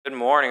Good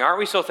morning. Aren't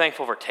we so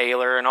thankful for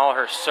Taylor and all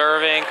her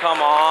serving? Come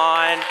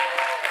on.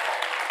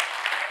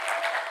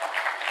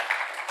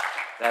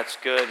 That's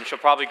good. And she'll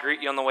probably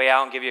greet you on the way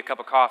out and give you a cup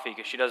of coffee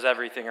because she does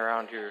everything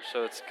around here.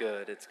 So it's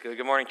good. It's good.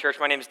 Good morning,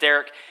 church. My name is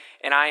Derek,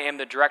 and I am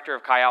the director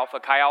of Chi Alpha.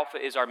 Chi Alpha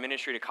is our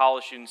ministry to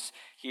college students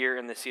here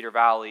in the Cedar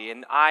Valley.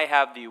 And I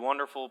have the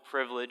wonderful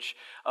privilege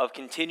of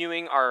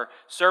continuing our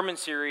sermon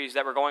series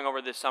that we're going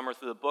over this summer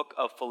through the book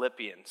of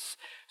Philippians.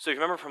 So if you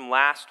remember from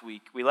last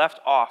week, we left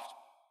off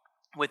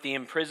with the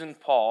imprisoned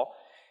Paul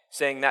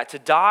saying that to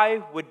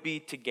die would be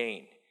to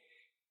gain.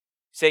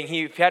 Saying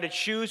he had to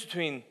choose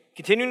between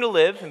continuing to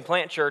live and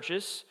plant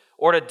churches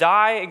or to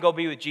die and go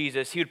be with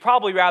Jesus. He would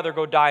probably rather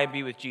go die and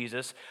be with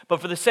Jesus, but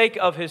for the sake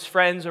of his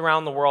friends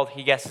around the world,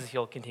 he guesses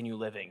he'll continue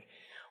living.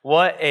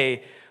 What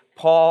a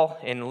Paul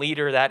and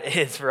leader that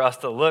is for us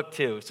to look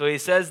to. So he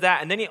says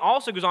that, and then he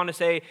also goes on to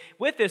say,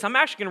 with this, I'm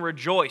actually going to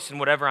rejoice in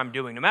whatever I'm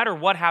doing. No matter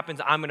what happens,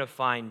 I'm going to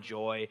find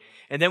joy.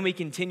 And then we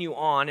continue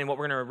on in what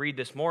we're going to read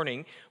this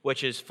morning,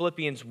 which is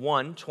Philippians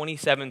 1,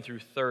 27 through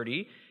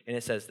 30, and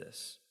it says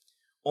this: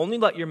 "Only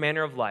let your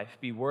manner of life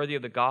be worthy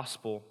of the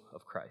gospel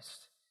of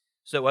Christ,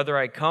 so that whether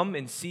I come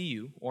and see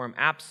you or am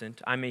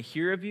absent, I may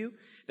hear of you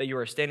that you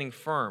are standing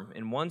firm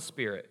in one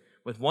spirit,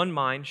 with one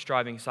mind,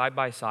 striving side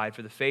by side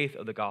for the faith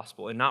of the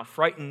gospel, and not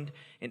frightened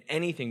in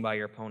anything by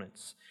your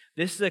opponents.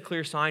 This is a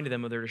clear sign to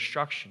them of their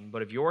destruction,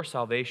 but of your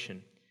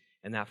salvation,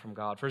 and that from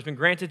God. For it has been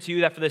granted to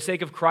you that for the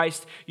sake of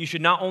Christ, you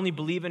should not only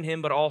believe in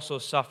him, but also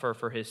suffer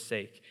for his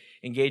sake,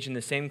 engage in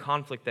the same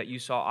conflict that you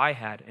saw I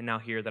had, and now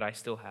hear that I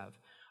still have."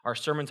 Our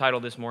sermon title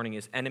this morning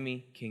is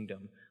Enemy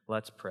Kingdom.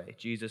 Let's pray.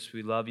 Jesus,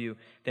 we love you.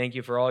 Thank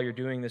you for all you're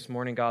doing this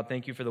morning, God.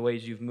 Thank you for the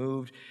ways you've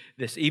moved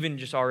this, even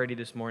just already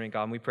this morning,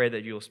 God. And we pray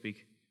that you will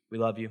speak. We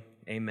love you.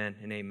 Amen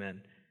and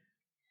amen.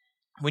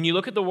 When you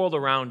look at the world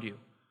around you,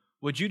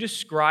 would you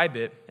describe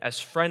it as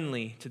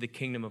friendly to the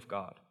kingdom of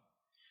God?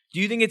 Do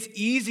you think it's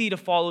easy to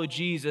follow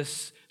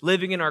Jesus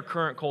living in our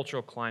current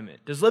cultural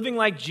climate? Does living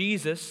like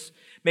Jesus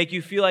make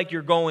you feel like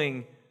you're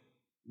going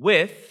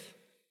with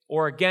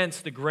or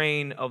against the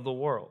grain of the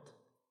world?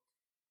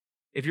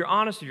 If you're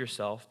honest with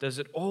yourself, does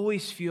it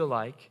always feel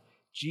like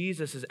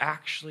Jesus is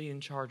actually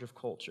in charge of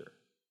culture?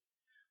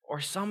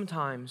 Or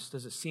sometimes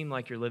does it seem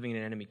like you're living in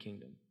an enemy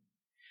kingdom?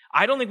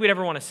 I don't think we'd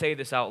ever want to say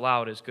this out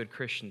loud as good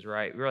Christians,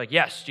 right? We're like,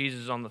 yes, Jesus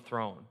is on the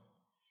throne.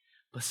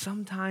 But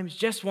sometimes,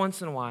 just once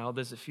in a while,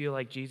 does it feel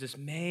like Jesus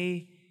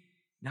may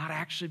not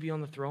actually be on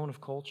the throne of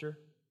culture?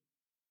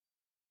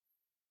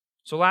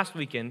 So last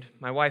weekend,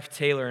 my wife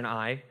Taylor and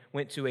I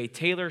went to a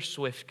Taylor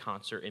Swift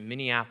concert in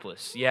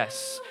Minneapolis.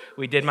 Yes,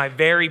 we did. My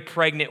very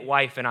pregnant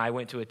wife and I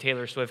went to a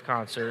Taylor Swift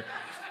concert.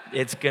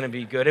 It's going to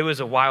be good. It was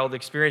a wild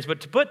experience.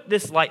 But to put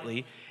this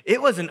lightly, it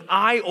was an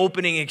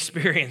eye-opening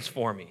experience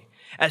for me.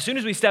 As soon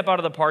as we step out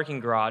of the parking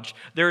garage,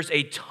 there's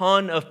a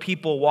ton of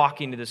people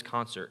walking to this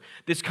concert.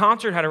 This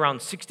concert had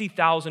around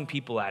 60,000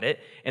 people at it,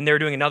 and they were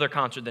doing another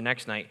concert the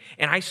next night.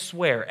 And I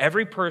swear,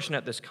 every person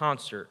at this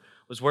concert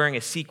was wearing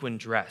a sequin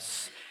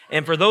dress.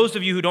 And for those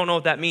of you who don't know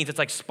what that means, it's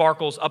like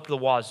sparkles up to the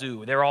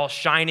wazoo. They're all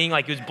shining,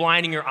 like it was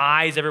blinding your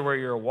eyes everywhere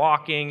you were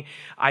walking.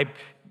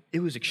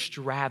 It was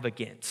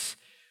extravagant.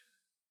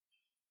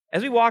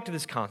 As we walked to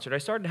this concert, I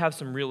started to have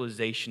some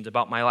realizations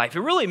about my life.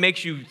 It really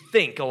makes you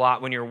think a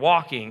lot when you're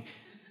walking.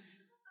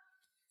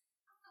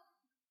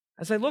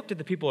 As I looked at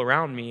the people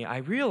around me, I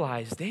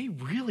realized they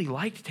really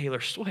liked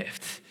Taylor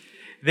Swift.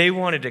 They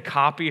wanted to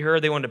copy her.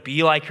 They wanted to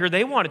be like her.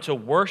 They wanted to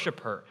worship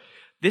her.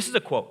 This is a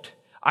quote.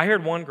 I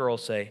heard one girl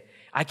say,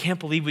 "I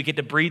can't believe we get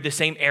to breathe the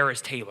same air as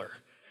Taylor."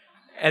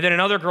 And then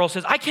another girl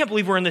says, "I can't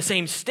believe we're in the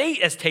same state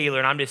as Taylor."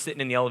 And I'm just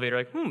sitting in the elevator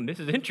like, this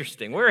is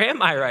interesting. Where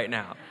am I right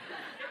now?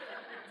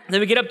 And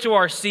then we get up to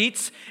our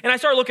seats, and I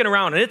start looking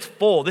around, and it's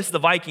full. This is the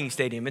Viking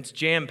Stadium. It's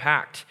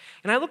jam-packed.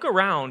 And I look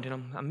around,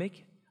 and I'm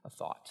making a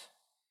thought.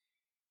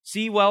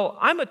 See, well,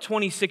 I'm a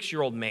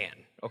 26-year-old man,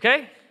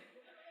 okay?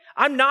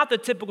 I'm not the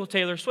typical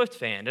Taylor Swift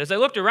fan. As I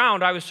looked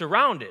around, I was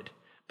surrounded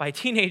by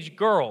teenage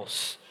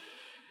girls.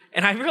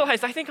 And I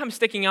realized I think I'm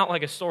sticking out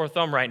like a sore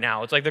thumb right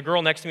now. It's like the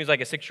girl next to me is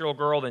like a 6-year-old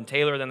girl, then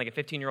Taylor, then like a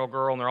 15-year-old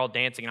girl, and they're all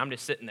dancing, and I'm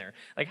just sitting there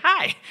like,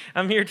 hi,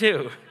 I'm here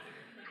too.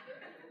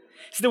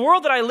 See, the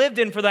world that I lived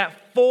in for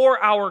that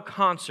 4-hour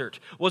concert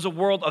was a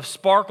world of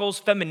sparkles,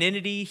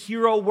 femininity,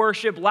 hero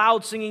worship,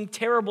 loud singing,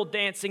 terrible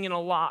dancing, and a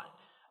lot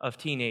of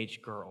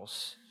teenage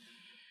girls.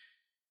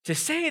 To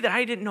say that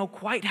I didn't know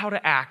quite how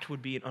to act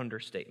would be an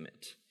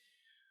understatement.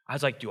 I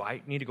was like, do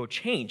I need to go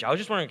change? I was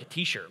just wearing like a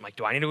t-shirt. I'm like,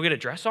 do I need to go get a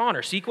dress on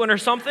or sequin or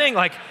something?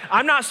 Like,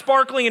 I'm not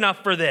sparkling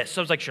enough for this.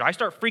 So I was like, should I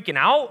start freaking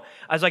out?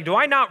 I was like, do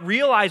I not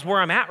realize where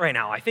I'm at right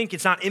now? I think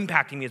it's not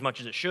impacting me as much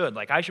as it should.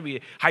 Like, I should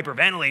be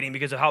hyperventilating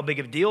because of how big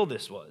of a deal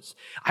this was.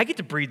 I get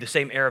to breathe the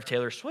same air of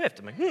Taylor Swift.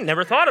 I'm like,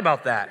 never thought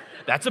about that.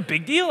 That's a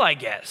big deal, I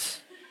guess.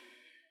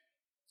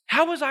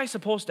 How was I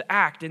supposed to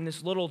act in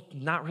this little,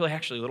 not really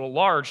actually little,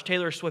 large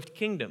Taylor Swift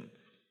kingdom?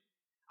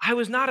 I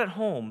was not at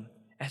home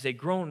as a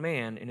grown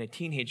man in a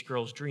teenage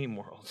girl's dream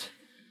world.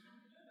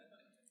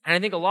 And I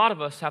think a lot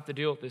of us have to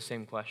deal with this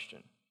same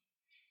question.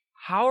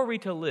 How are we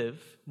to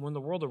live when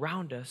the world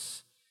around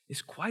us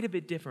is quite a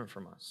bit different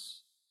from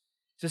us.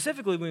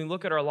 Specifically, when we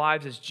look at our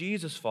lives as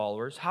Jesus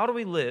followers, how do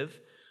we live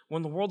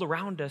when the world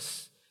around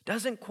us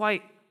doesn't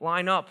quite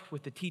line up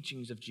with the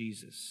teachings of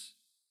Jesus?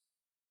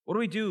 What do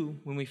we do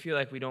when we feel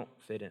like we don't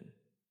fit in?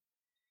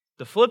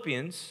 The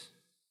Philippians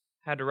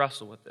had to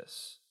wrestle with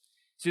this.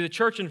 See, the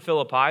church in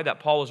Philippi that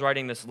Paul was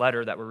writing this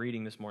letter that we're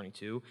reading this morning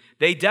to,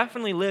 they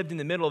definitely lived in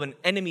the middle of an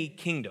enemy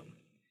kingdom.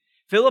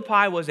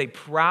 Philippi was a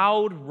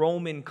proud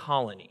Roman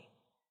colony.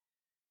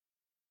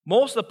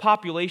 Most of the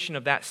population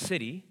of that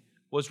city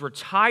was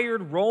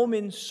retired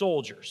Roman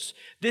soldiers.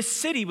 This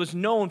city was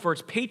known for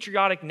its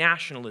patriotic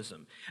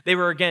nationalism. They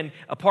were, again,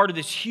 a part of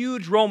this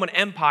huge Roman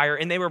Empire,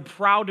 and they were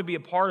proud to be a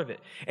part of it.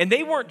 And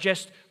they weren't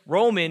just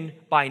Roman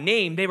by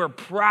name, they were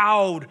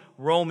proud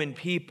Roman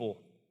people.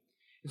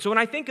 And so when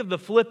I think of the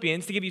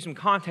Philippians, to give you some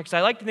context,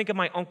 I like to think of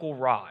my Uncle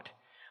Rod.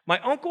 My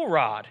Uncle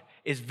Rod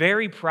is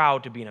very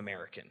proud to be an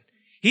American.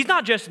 He's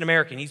not just an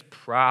American, he's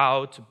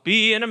proud to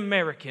be an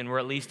American, or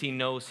at least he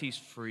knows he's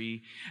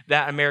free.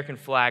 That American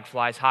flag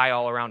flies high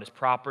all around his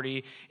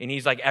property, and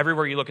he's like,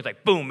 everywhere you look, it's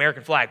like, boom,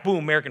 American flag, boom,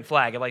 American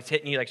flag. It like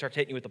hitting you, like starts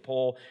hitting you with the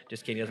pole.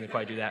 Just kidding, he doesn't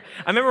quite do that.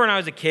 I remember when I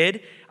was a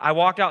kid, I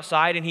walked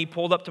outside, and he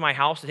pulled up to my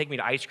house to take me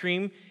to ice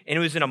cream, and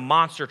it was in a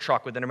monster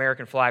truck with an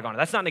American flag on it.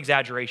 That's not an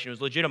exaggeration, it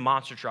was legit a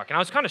monster truck. And I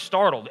was kind of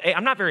startled. Hey,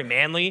 I'm not very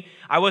manly.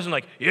 I wasn't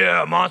like,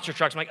 yeah, monster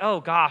trucks. I'm like,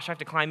 oh gosh, I have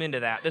to climb into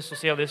that. We'll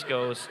see how this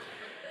goes.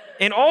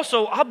 And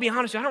also, I'll be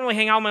honest, I don't really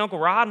hang out with my Uncle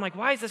Rod. I'm like,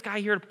 why is this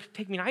guy here to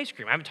take me to ice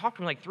cream? I haven't talked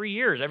to him in like 3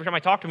 years. Every time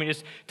I talk to him, he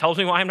just tells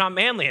me why I'm not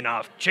manly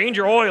enough. Change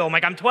your oil. I'm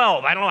like, I'm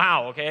 12. I don't know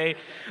how, okay?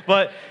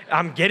 But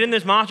I'm getting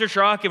this monster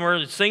truck, and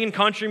we're singing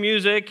country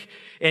music,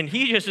 and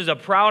he just is a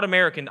proud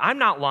American. I'm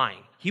not lying.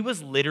 He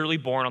was literally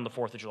born on the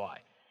 4th of July.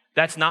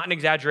 That's not an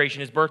exaggeration.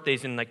 His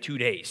birthday's in like 2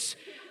 days.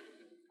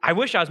 I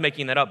wish I was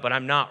making that up, but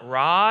I'm not.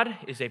 Rod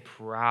is a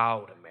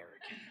proud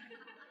American.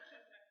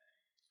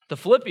 The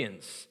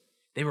Philippians,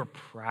 they were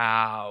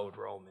proud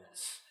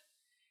Romans.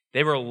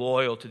 They were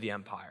loyal to the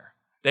empire.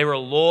 They were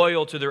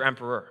loyal to their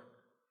emperor.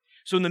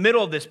 So in the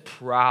middle of this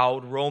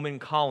proud Roman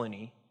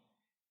colony,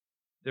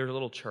 there's a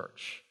little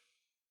church.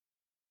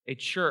 A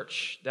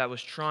church that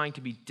was trying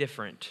to be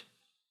different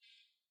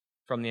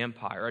from the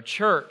empire. A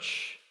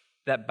church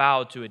that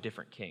bowed to a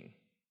different king.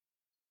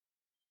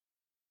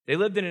 They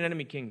lived in an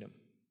enemy kingdom.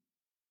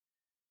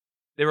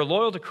 They were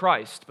loyal to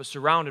Christ, but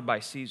surrounded by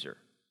Caesar.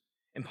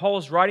 And Paul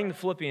is writing the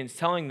Philippians,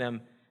 telling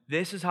them,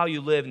 this is how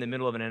you live in the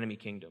middle of an enemy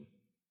kingdom.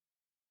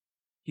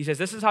 He says,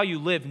 this is how you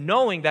live,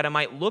 knowing that it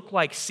might look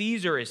like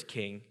Caesar is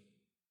king,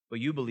 but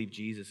you believe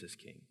Jesus is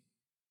king.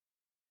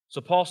 So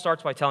Paul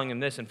starts by telling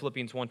them this in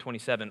Philippians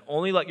 1:27,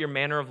 only let your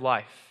manner of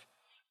life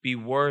be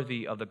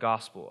worthy of the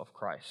gospel of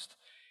Christ.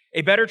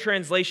 A better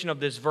translation of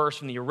this verse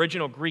from the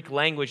original Greek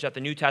language that the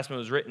New Testament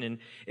was written in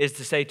is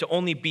to say to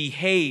only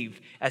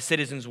behave as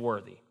citizens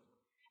worthy.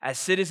 As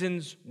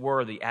citizens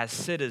worthy, as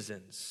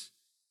citizens.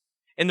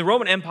 In the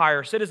Roman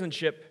Empire,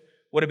 citizenship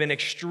would have been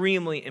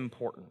extremely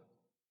important.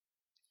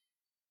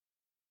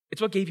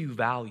 It's what gave you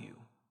value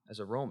as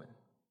a Roman.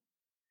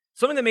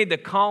 Something that made the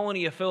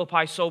colony of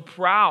Philippi so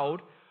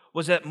proud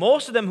was that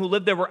most of them who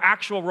lived there were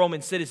actual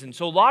Roman citizens.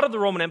 So a lot of the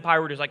Roman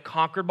Empire were just like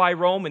conquered by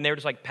Rome, and they were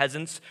just like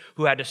peasants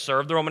who had to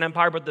serve the Roman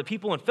Empire. But the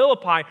people in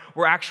Philippi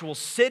were actual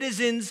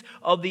citizens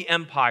of the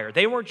empire.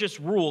 They weren't just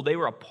ruled, they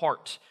were a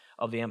part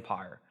of the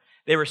empire.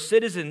 They were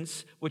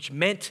citizens, which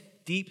meant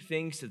deep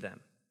things to them.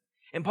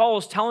 And Paul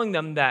is telling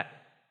them that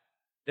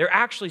they're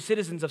actually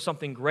citizens of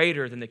something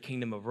greater than the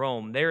kingdom of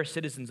Rome. They are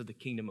citizens of the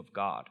kingdom of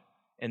God,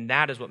 and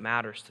that is what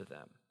matters to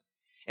them.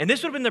 And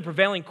this would have been the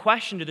prevailing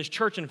question to this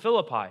church in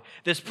Philippi,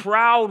 this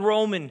proud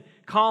Roman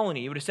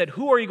colony. It would have said,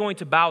 who are you going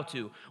to bow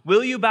to?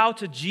 Will you bow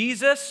to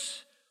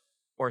Jesus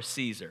or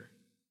Caesar?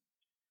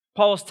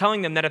 Paul is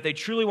telling them that if they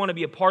truly want to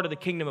be a part of the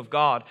kingdom of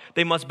God,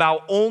 they must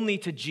bow only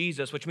to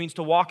Jesus, which means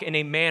to walk in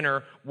a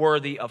manner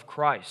worthy of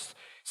Christ.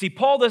 See,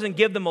 Paul doesn't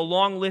give them a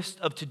long list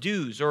of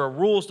to-dos or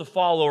rules to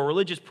follow or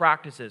religious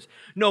practices.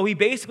 No, he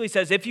basically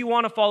says, if you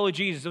want to follow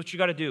Jesus, what you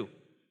got to do?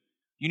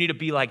 You need to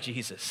be like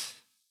Jesus.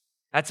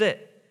 That's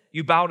it.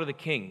 You bow to the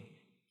King.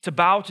 To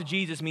bow to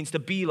Jesus means to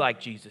be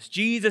like Jesus.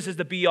 Jesus is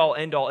the be-all,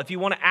 end-all. If you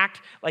want to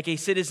act like a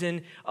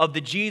citizen of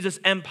the Jesus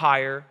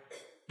empire,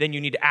 then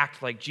you need to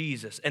act like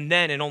Jesus. And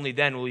then and only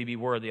then will you be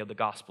worthy of the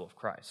gospel of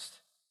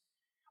Christ.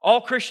 All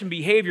Christian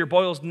behavior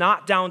boils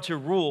not down to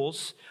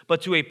rules,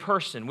 but to a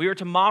person. We are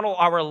to model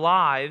our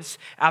lives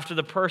after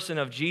the person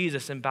of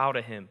Jesus and bow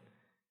to him.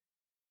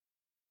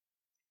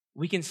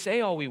 We can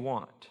say all we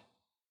want,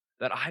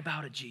 that I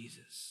bow to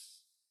Jesus,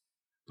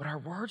 but our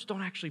words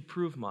don't actually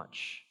prove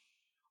much.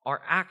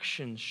 Our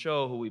actions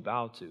show who we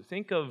bow to.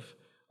 Think of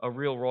a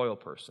real royal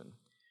person.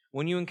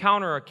 When you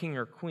encounter a king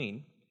or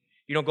queen,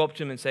 you don't go up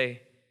to him and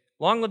say,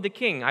 long live the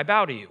king, I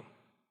bow to you.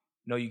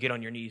 No, you get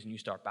on your knees and you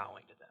start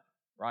bowing to them.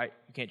 Right?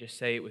 You can't just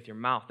say it with your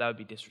mouth. That would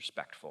be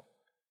disrespectful.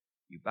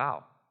 You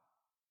bow.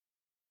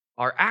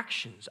 Our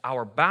actions,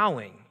 our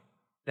bowing,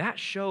 that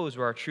shows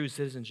where our true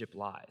citizenship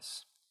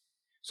lies.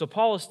 So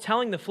Paul is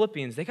telling the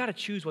Philippians they got to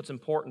choose what's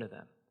important to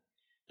them.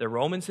 Their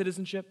Roman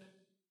citizenship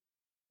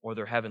or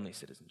their heavenly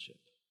citizenship.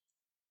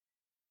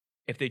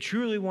 If they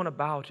truly want to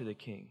bow to the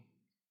king,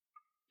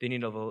 they need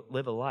to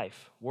live a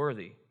life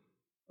worthy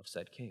of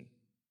said king.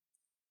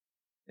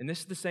 And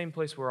this is the same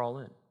place we're all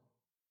in.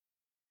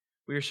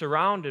 We are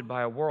surrounded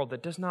by a world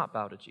that does not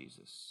bow to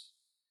Jesus.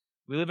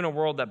 We live in a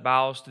world that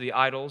bows to the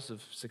idols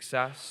of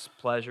success,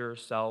 pleasure,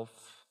 self.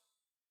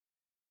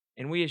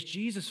 And we as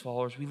Jesus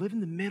followers, we live in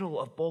the middle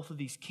of both of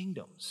these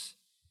kingdoms.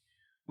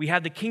 We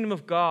have the kingdom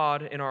of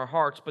God in our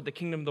hearts, but the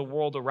kingdom of the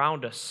world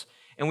around us.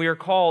 And we are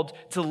called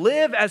to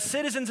live as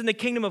citizens in the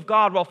kingdom of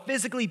God while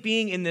physically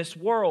being in this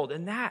world.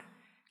 And that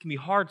can be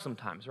hard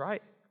sometimes,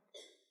 right?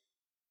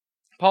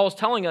 Paul is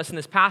telling us in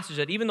this passage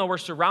that even though we're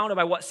surrounded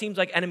by what seems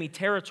like enemy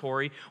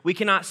territory, we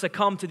cannot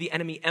succumb to the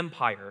enemy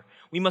empire.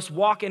 We must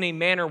walk in a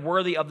manner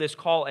worthy of this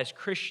call as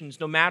Christians,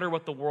 no matter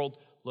what the world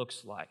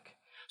looks like.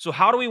 So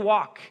how do we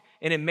walk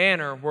in a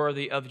manner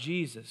worthy of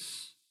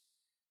Jesus?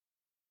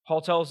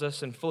 Paul tells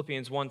us in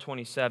Philippians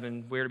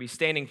 1:27, we're to be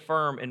standing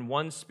firm in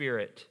one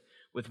spirit,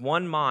 with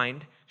one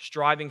mind,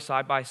 striving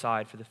side by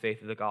side for the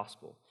faith of the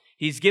gospel.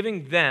 He's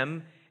giving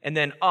them and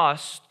then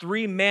us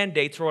 3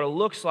 mandates for what it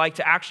looks like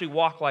to actually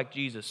walk like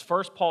Jesus.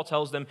 First, Paul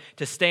tells them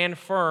to stand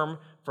firm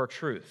for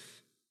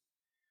truth.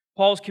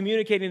 Paul is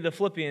communicating to the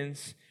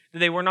Philippians that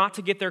they were not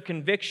to get their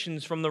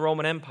convictions from the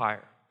Roman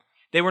Empire.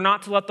 They were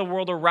not to let the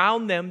world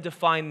around them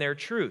define their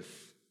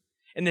truth.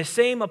 And the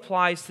same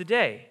applies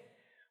today.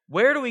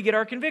 Where do we get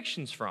our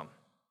convictions from?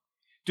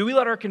 Do we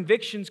let our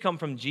convictions come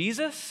from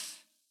Jesus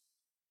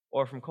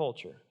or from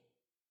culture?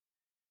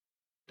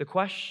 The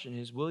question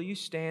is, will you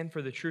stand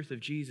for the truth of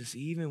Jesus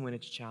even when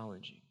it's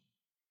challenging?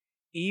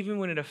 Even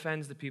when it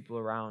offends the people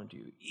around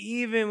you?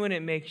 Even when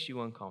it makes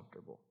you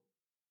uncomfortable?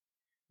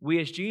 We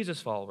as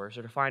Jesus followers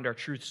are to find our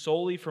truth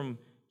solely from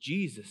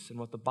Jesus and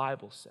what the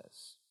Bible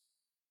says.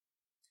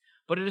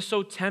 But it is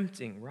so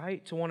tempting,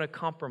 right, to want to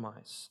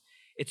compromise.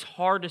 It's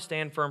hard to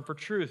stand firm for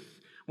truth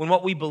when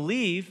what we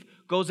believe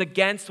goes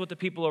against what the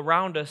people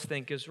around us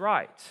think is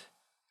right.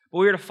 But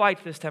we are to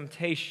fight this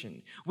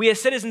temptation. We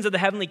as citizens of the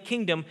heavenly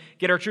kingdom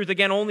get our truth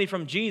again only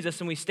from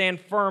Jesus, and we stand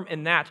firm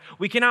in that.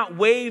 We cannot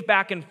wave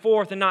back and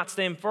forth and not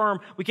stand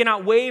firm. We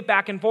cannot wave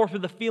back and forth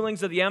with the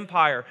feelings of the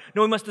empire.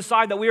 No, we must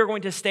decide that we are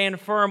going to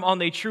stand firm on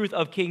the truth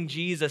of King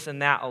Jesus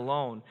and that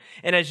alone.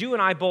 And as you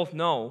and I both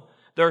know,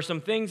 there are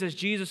some things as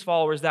Jesus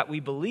followers that we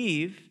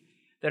believe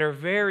that are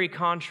very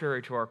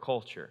contrary to our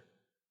culture.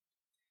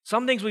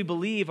 Some things we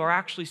believe are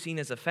actually seen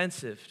as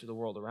offensive to the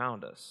world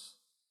around us.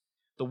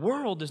 The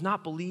world does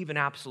not believe in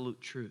absolute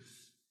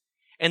truth.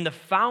 And the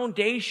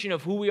foundation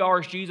of who we are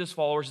as Jesus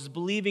followers is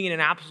believing in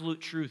an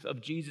absolute truth of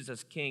Jesus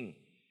as King.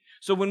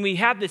 So when we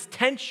have this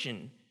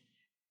tension,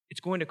 it's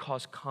going to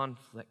cause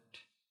conflict,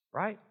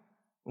 right?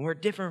 When we're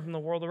different from the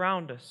world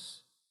around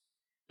us.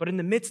 But in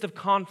the midst of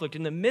conflict,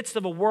 in the midst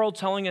of a world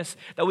telling us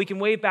that we can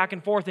wave back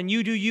and forth and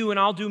you do you and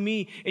I'll do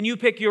me and you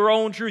pick your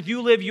own truth,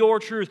 you live your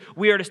truth,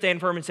 we are to stand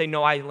firm and say,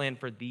 no, I land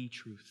for the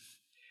truth.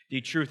 The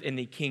truth in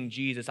the King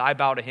Jesus. I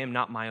bow to him,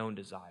 not my own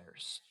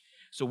desires.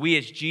 So we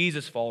as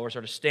Jesus followers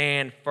are to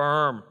stand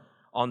firm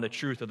on the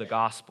truth of the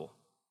gospel.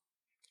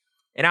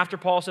 And after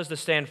Paul says to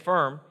stand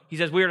firm, he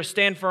says we are to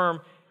stand firm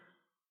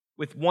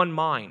with one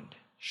mind,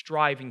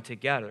 striving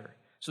together.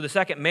 So the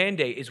second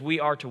mandate is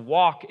we are to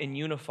walk in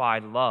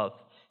unified love.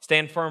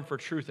 Stand firm for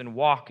truth and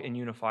walk in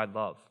unified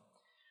love.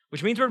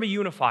 Which means we're to be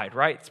unified,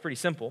 right? It's pretty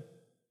simple.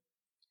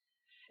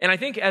 And I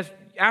think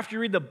after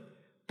you read the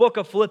book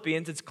of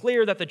Philippians, it's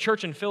clear that the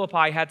church in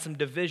Philippi had some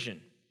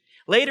division.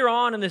 Later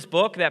on in this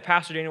book that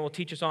Pastor Daniel will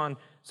teach us on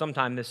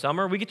sometime this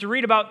summer, we get to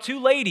read about 2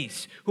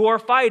 ladies who are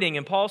fighting,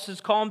 and Paul says,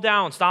 calm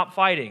down, stop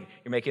fighting.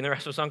 You're making the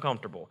rest of us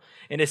uncomfortable.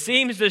 And it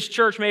seems this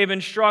church may have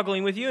been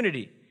struggling with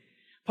unity.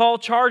 Paul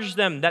charges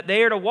them that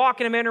they are to walk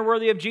in a manner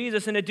worthy of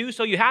Jesus, and to do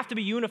so, you have to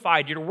be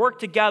unified. You're to work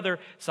together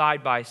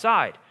side by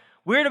side.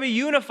 We're to be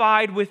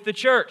unified with the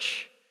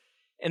church.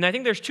 And I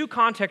think there's 2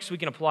 contexts we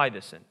can apply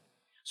this in.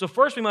 So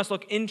first, we must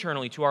look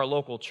internally to our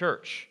local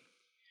church.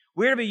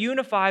 We're to be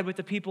unified with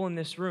the people in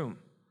this room.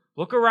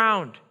 Look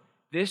around.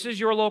 This is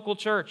your local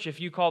church.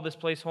 If you call this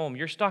place home,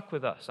 you're stuck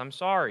with us. I'm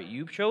sorry.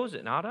 You chose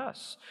it, not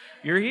us.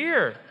 You're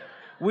here.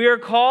 We are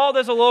called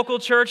as a local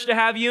church to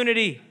have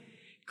unity.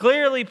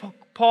 Clearly,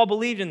 Paul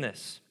believed in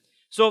this.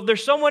 So if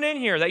there's someone in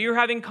here that you're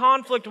having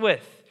conflict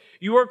with,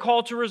 you are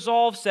called to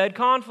resolve said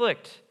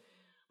conflict.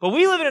 But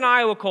we live in an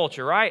Iowa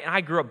culture, right? And I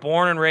grew up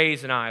born and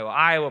raised in Iowa,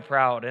 Iowa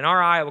proud. And our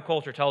Iowa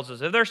culture tells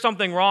us if there's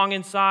something wrong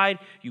inside,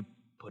 you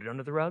put it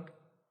under the rug.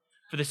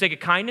 For the sake of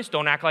kindness,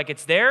 don't act like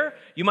it's there.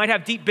 You might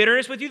have deep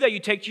bitterness with you that you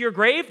take to your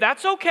grave.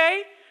 That's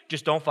okay.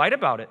 Just don't fight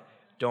about it.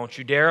 Don't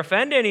you dare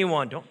offend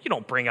anyone. You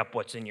don't bring up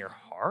what's in your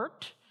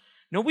heart.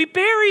 No, we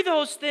bury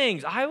those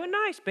things. Iowa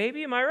nice,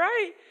 baby. Am I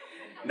right?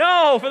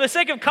 No, for the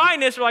sake of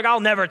kindness, we're like,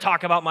 I'll never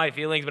talk about my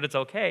feelings, but it's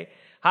okay.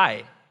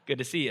 Hi. Good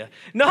to see you.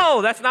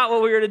 No, that's not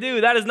what we're to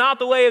do. That is not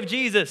the way of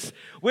Jesus.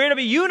 We're to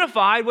be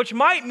unified, which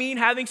might mean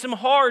having some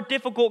hard,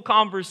 difficult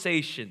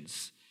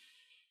conversations.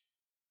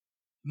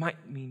 It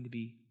might mean to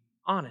be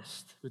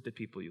honest with the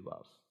people you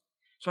love.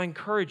 So I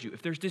encourage you,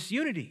 if there's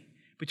disunity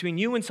between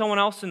you and someone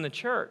else in the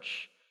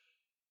church,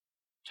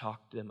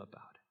 talk to them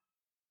about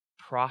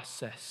it.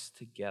 process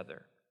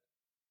together.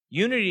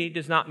 Unity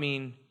does not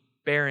mean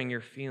bearing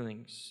your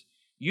feelings.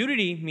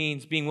 Unity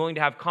means being willing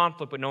to have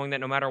conflict, but knowing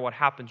that no matter what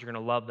happens, you're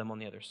going to love them on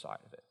the other side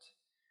of it.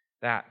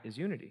 That is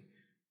unity.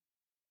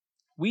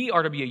 We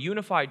are to be a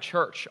unified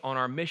church on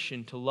our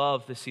mission to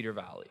love the Cedar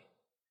Valley.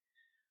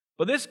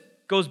 But this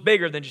goes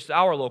bigger than just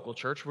our local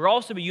church. We're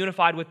also to be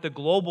unified with the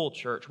global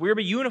church. We're to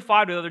be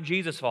unified with other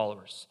Jesus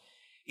followers.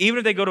 Even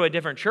if they go to a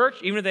different church,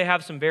 even if they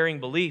have some varying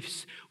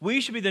beliefs, we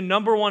should be the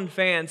number one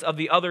fans of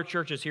the other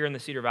churches here in the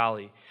Cedar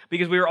Valley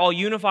because we are all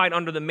unified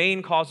under the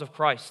main cause of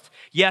Christ.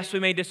 Yes, we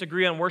may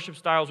disagree on worship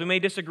styles, we may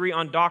disagree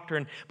on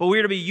doctrine, but we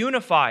are to be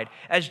unified.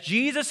 As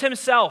Jesus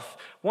himself,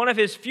 one of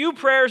his few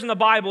prayers in the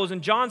Bible is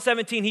in John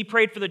 17, he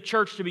prayed for the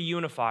church to be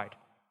unified.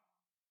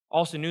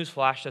 Also,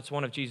 newsflash, that's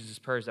one of Jesus'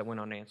 prayers that went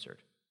unanswered.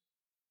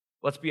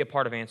 Let's be a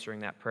part of answering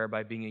that prayer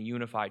by being a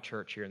unified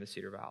church here in the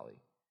Cedar Valley.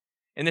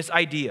 And this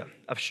idea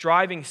of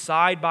striving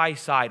side by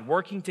side,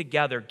 working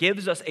together,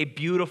 gives us a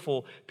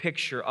beautiful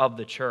picture of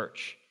the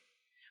church.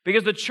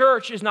 Because the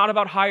church is not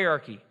about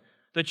hierarchy.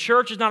 The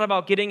church is not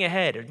about getting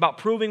ahead. It's about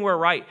proving we're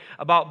right,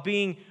 about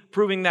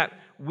proving that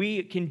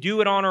we can do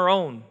it on our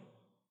own.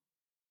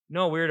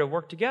 No, we're to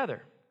work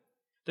together.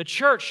 The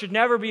church should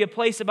never be a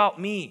place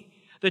about me.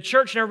 The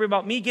church should never be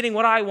about me getting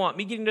what I want,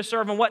 me getting to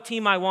serve on what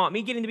team I want,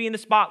 me getting to be in the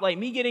spotlight,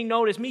 me getting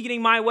noticed, me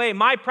getting my way,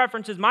 my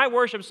preferences, my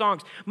worship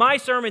songs, my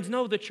sermons.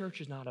 No, the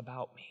church is not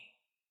about me.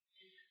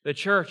 The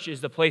church is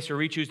the place where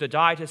we choose to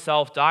die to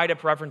self, die to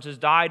preferences,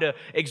 die to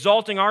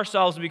exalting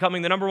ourselves and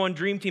becoming the number one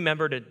dream team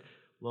member, to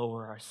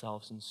lower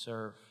ourselves and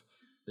serve.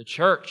 The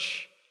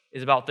church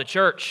is about the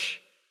church,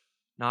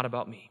 not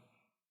about me.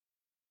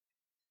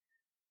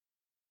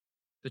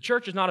 The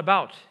church is not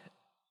about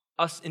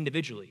us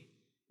individually.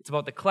 It's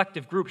about the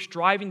collective group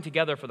striving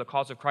together for the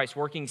cause of Christ,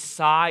 working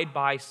side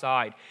by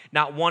side,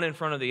 not one in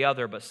front of the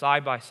other, but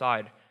side by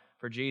side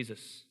for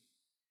Jesus.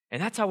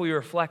 And that's how we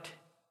reflect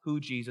who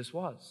Jesus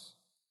was.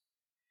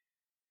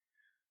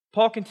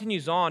 Paul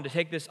continues on to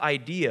take this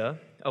idea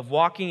of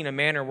walking in a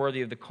manner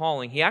worthy of the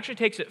calling. He actually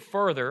takes it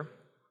further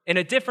in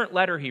a different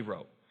letter he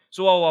wrote.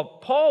 So while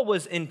Paul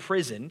was in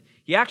prison,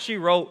 he actually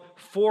wrote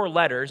 4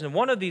 letters, and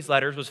one of these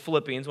letters was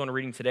Philippians, one we're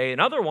reading today.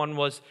 Another one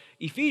was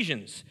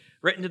Ephesians,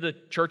 written to the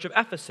church of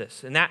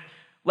Ephesus. And that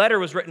letter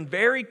was written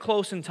very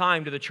close in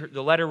time to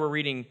the letter we're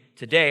reading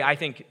today. I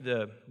think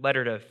the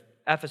letter to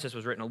Ephesus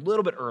was written a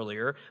little bit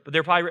earlier, but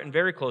they're probably written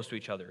very close to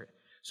each other.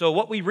 So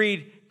what we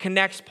read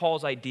connects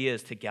Paul's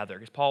ideas together,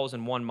 because Paul was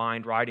in one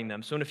mind writing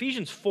them. So in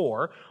Ephesians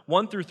 4,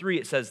 1 through 3,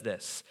 it says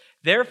this: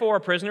 "Therefore, a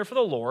prisoner for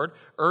the Lord,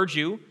 urge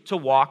you to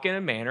walk in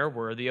a manner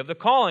worthy of the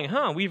calling."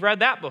 We've read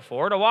that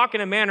before. To walk in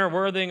a manner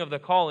worthy of the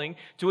calling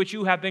to which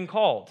you have been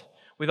called,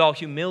 with all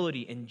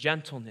humility and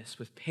gentleness,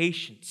 with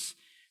patience,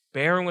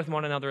 bearing with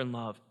one another in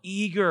love,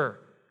 eager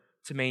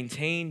to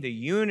maintain the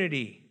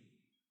unity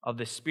of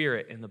the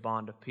Spirit in the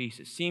bond of peace.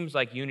 It seems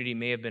like unity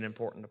may have been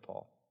important to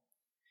Paul.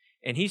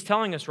 And he's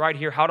telling us right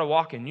here how to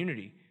walk in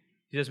unity.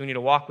 He says we need to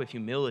walk with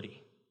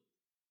humility,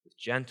 with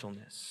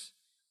gentleness,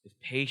 with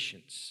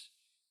patience,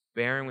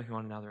 bearing with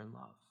one another in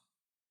love.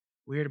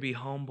 We are to be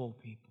humble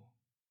people,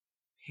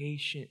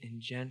 patient and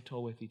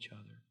gentle with each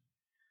other.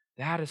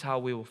 That is how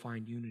we will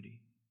find unity.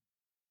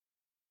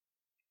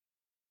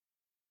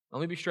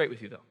 Let me be straight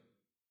with you, though.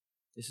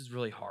 This is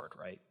really hard,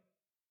 right?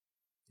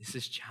 This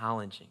is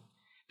challenging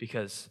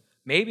because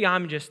maybe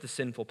I'm just the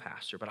sinful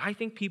pastor, but I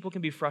think people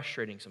can be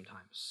frustrating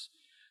sometimes.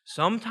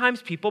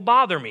 Sometimes people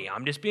bother me.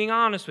 I'm just being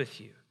honest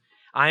with you.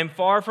 I am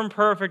far from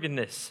perfect in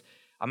this.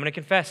 I'm going to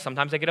confess,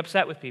 sometimes I get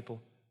upset with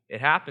people. It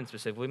happens,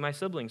 specifically my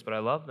siblings, but I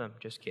love them.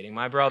 Just kidding.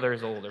 My brother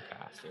is an older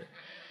pastor.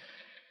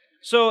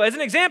 So as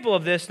an example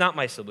of this, not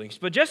my siblings,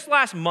 but just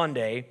last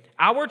Monday,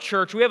 our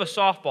church, we have a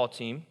softball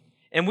team,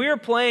 and we were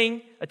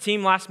playing a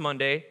team last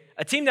Monday,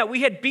 a team that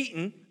we had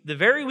beaten the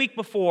very week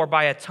before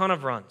by a ton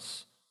of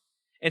runs.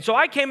 And so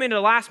I came into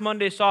last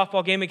Monday's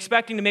softball game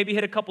expecting to maybe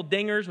hit a couple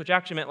dingers, which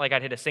actually meant like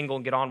I'd hit a single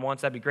and get on once.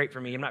 That'd be great for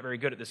me. I'm not very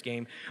good at this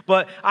game.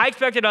 But I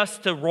expected us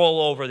to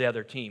roll over the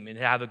other team and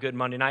have a good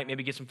Monday night,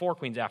 maybe get some 4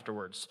 queens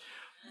afterwards.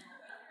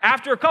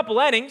 After a couple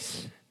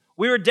innings,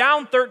 we were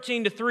down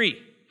 13-3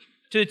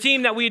 to the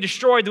team that we had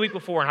destroyed the week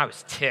before, and I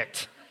was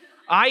ticked.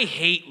 I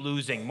hate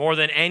losing more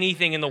than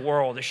anything in the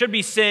world. It should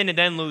be sin and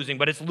then losing,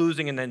 but it's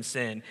losing and then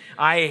sin.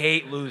 I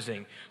hate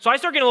losing. So I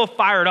start getting a little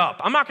fired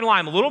up. I'm not going to lie.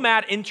 I'm a little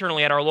mad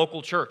internally at our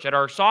local church, at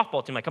our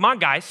softball team. Like, come on,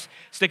 guys,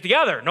 stick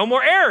together. No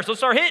more errors.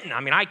 Let's start hitting.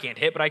 I mean, I can't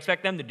hit, but I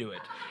expect them to do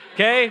it.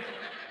 Okay?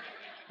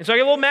 And so I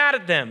get a little mad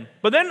at them.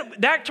 But then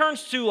that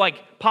turns to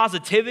like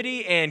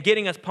positivity and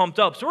getting us pumped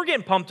up. So we're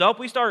getting pumped up.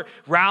 We start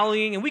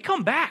rallying, and we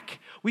come back.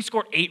 We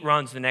scored 8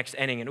 runs the next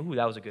inning, and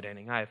that was a good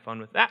inning. I had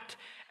fun with that.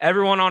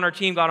 Everyone on our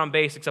team got on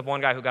base except one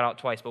guy who got out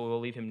twice, but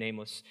we'll leave him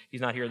nameless. He's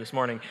not here this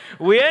morning.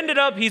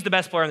 He's the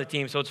best player on the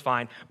team, so it's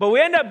fine. But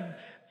we end up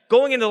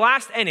going into the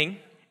last inning,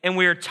 and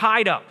we're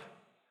tied up.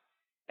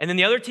 And then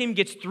the other team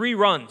gets 3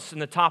 runs in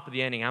the top of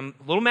the inning. I'm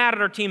a little mad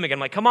at our team again. I'm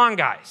like, come on,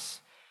 guys.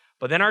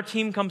 But then our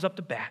team comes up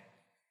to bat.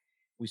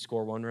 We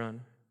score 1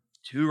 run,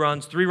 2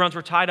 runs, 3 runs.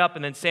 We're tied up,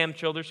 and then Sam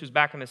Childers, who's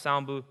back in the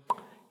sound booth,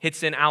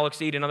 hits in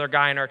Alex Eade, another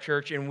guy in our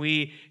church, and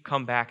we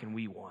come back and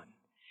we won.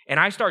 And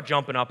I start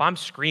jumping up. I'm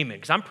screaming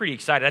because I'm pretty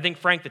excited. I think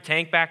Frank the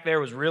Tank back there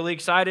was really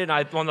excited.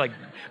 I want to like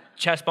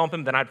chest bump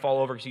him, then I'd fall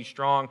over because he's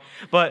strong.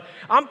 But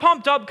I'm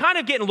pumped up, kind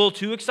of getting a little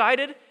too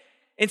excited.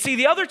 And see,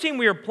 the other team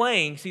we were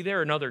playing,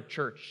 they're another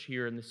church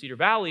here in the Cedar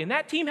Valley, and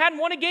that team hadn't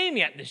won a game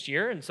yet this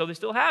year, and so they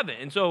still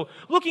haven't. And so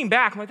looking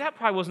back, I'm like, that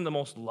probably wasn't the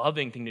most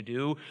loving thing to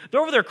do.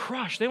 They're over there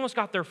crushed. They almost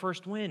got their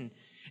first win.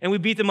 And we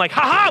beat them like,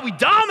 ha-ha, we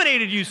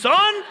dominated you,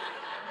 son.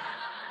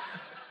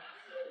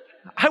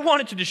 I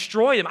wanted to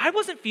destroy them. I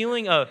wasn't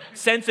feeling a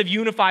sense of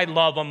unified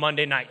love on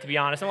Monday night, to be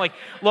honest. I'm like,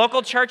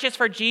 local churches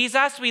for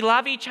Jesus, we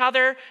love each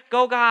other,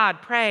 go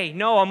God, pray.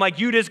 No, I'm like,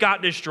 you just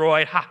got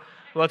destroyed. Ha,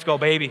 let's go,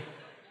 baby.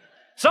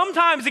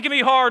 Sometimes it can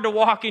be hard to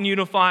walk in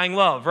unifying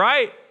love,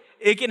 right?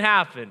 It can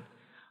happen.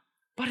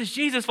 But as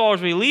Jesus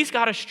followers, we at least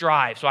got to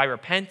strive. So I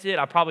repented.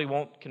 I probably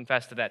won't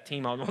confess to that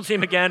team. I won't see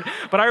him again.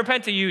 But I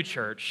repent to you,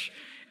 church.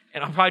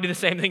 And I'll probably do the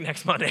same thing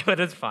next Monday, but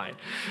it's fine.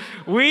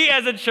 We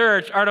as a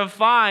church are to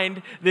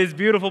find this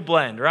beautiful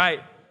blend, right?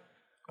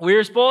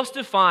 We're supposed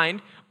to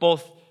find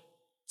both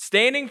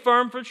standing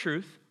firm for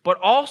truth, but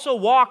also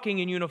walking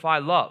in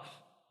unified love.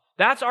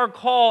 That's our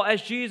call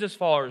as Jesus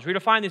followers. We're to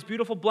find this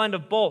beautiful blend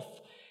of both.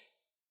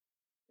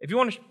 If you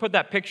want to put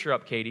that picture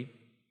up, Katie,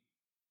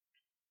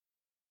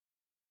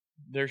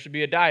 there should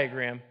be a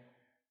diagram.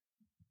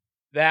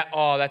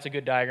 That's a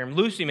good diagram.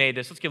 Lucy made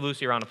this. Let's give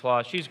Lucy a round of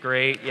applause. She's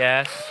great.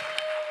 Yes.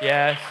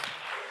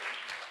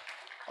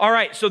 All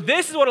right, so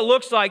this is what it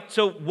looks like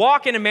to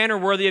walk in a manner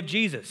worthy of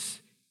Jesus.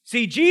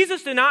 See,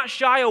 Jesus did not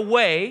shy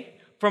away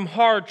from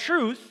hard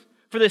truth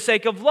for the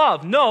sake of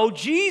love. No,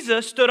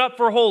 Jesus stood up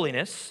for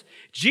holiness.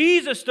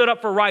 Jesus stood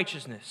up for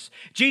righteousness.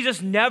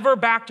 Jesus never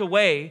backed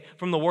away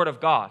from the Word of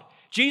God.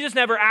 Jesus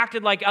never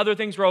acted like other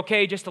things were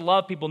okay just to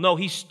love people. No,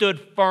 he stood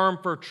firm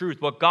for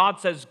truth. What God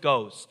says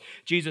goes.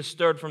 Jesus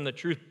stood from the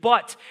truth.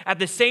 But at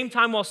the same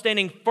time, while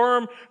standing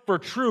firm for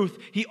truth,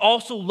 he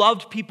also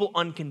loved people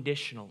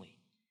unconditionally.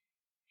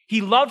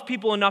 He loved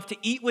people enough to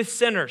eat with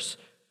sinners,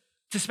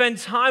 to spend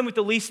time with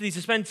the least of these,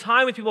 to spend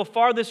time with people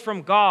farthest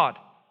from God.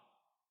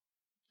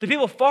 The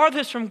people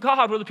farthest from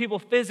God were the people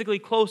physically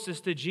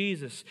closest to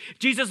Jesus.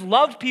 Jesus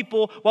loved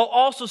people while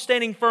also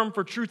standing firm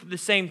for truth at the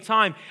same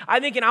time. I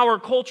think in our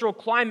cultural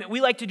climate,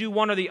 we like to do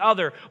one or the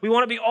other. We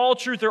want to be all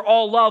truth or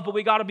all love, but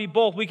we got to be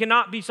both. We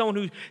cannot be someone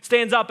who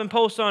stands up and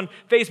posts on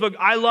Facebook,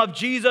 I love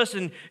Jesus,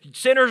 and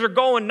sinners are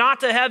going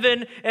not to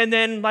heaven, and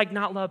then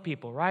not love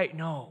people, right?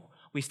 No.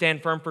 We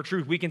stand firm for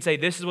truth. We can say,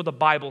 this is what the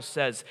Bible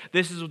says.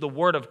 This is the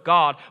Word of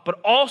God. But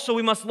also,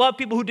 we must love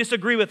people who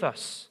disagree with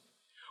us.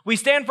 We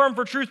stand firm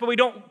for truth, but we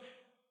don't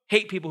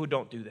hate people who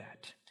don't do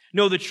that.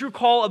 No, the true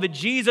call of a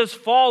Jesus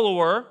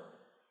follower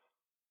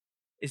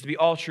is to be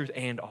all truth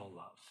and all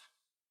love.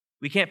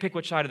 We can't pick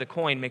which side of the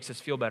coin makes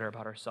us feel better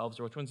about ourselves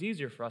or which one's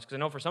easier for us, because I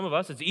know for some of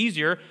us, it's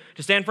easier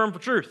to stand firm for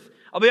truth.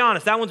 I'll be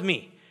honest, that one's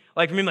me.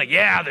 For me,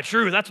 yeah, the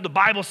truth, that's what the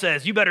Bible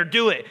says, you better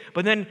do it.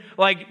 But then,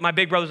 my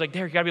big brother's Derek,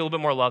 you gotta be a little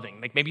bit more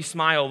loving. Maybe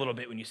smile a little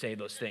bit when you say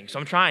those things. So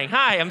I'm trying.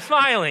 Hi, I'm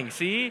smiling,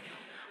 see?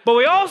 But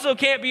we also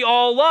can't be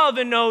all love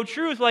and no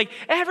truth.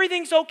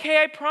 Everything's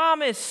okay, I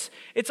promise.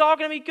 It's all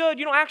going to be good.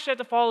 You don't actually have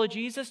to follow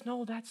Jesus.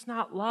 No, that's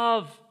not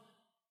love.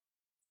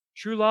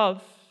 True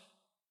love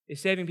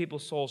is saving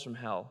people's souls from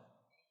hell.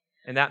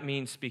 And that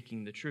means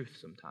speaking the truth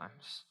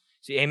sometimes.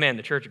 See, amen.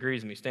 The church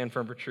agrees with me. Stand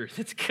firm for truth.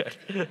 It's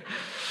good.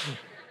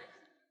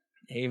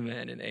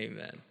 Amen and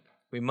amen.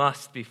 We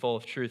must be full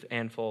of truth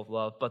and full of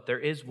love. But there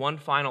is one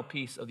final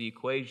piece of the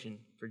equation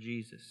for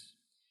Jesus.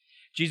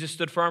 Jesus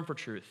stood firm for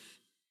truth.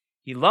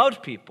 He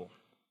loved people,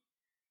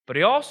 but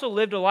he also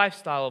lived a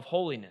lifestyle of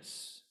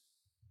holiness.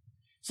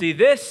 See,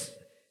 this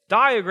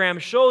diagram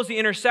shows the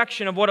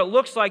intersection of what it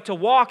looks like to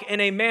walk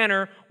in a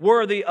manner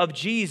worthy of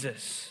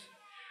Jesus.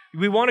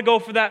 We want to go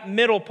for that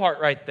middle part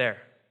right there.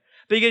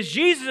 Because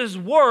Jesus'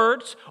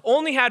 words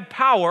only had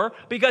power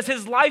because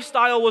his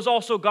lifestyle was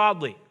also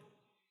godly.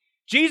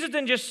 Jesus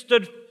didn't just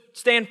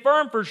stand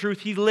firm for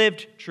truth, he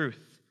lived truth.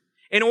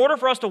 In order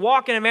for us to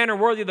walk in a manner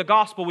worthy of the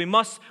gospel, we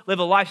must live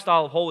a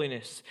lifestyle of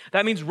holiness.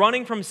 That means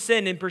running from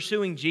sin and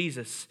pursuing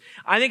Jesus.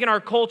 I think in our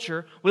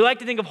culture, we like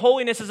to think of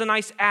holiness as a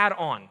nice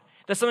add-on.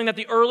 That's something that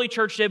the early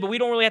church did, but we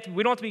don't have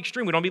to be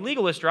extreme. We don't be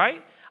legalist,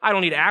 right? I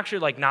don't need to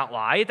actually not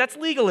lie. That's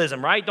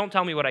legalism, right? Don't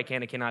tell me what I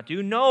can and cannot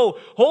do. No,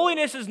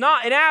 holiness is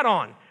not an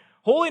add-on.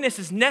 Holiness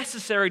is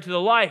necessary to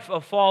the life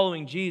of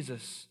following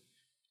Jesus.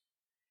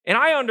 And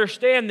I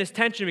understand this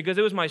tension because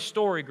it was my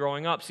story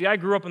growing up. See, I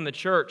grew up in the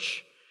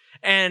church.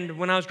 And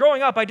when I was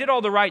growing up, I did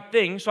all the right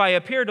things, so I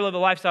appeared to live a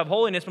lifestyle of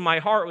holiness, but my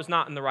heart was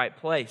not in the right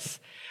place.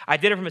 I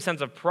did it from a sense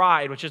of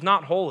pride, which is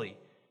not holy.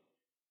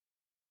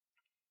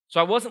 So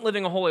I wasn't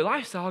living a holy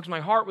lifestyle because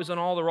my heart was in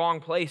all the wrong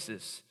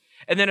places.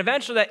 And then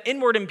eventually that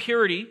inward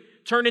impurity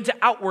turned into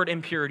outward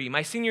impurity.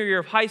 My senior year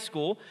of high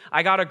school,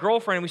 I got a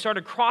girlfriend, and we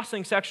started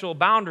crossing sexual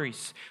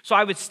boundaries. So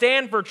I would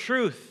stand for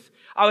truth.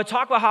 I would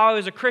talk about how I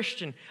was a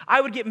Christian. I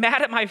would get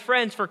mad at my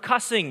friends for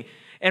cussing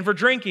and for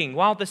drinking,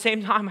 while at the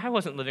same time, I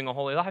wasn't living a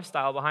holy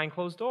lifestyle behind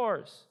closed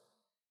doors.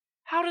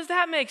 How does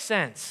that make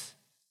sense?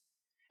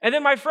 And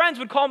then my friends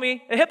would call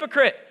me a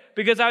hypocrite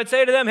because I would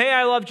say to them, hey,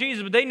 I love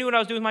Jesus, but they knew what I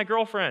was doing with my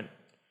girlfriend.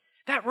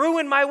 That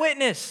ruined my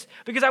witness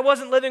because I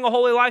wasn't living a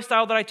holy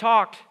lifestyle that I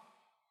talked.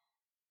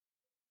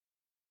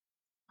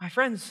 My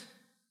friends,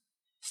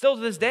 still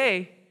to this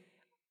day,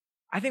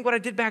 I think what I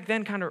did back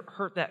then kind of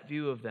hurt that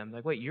view of them.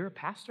 Like, wait, you're a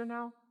pastor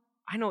now?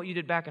 I know what you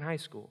did back in high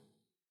school.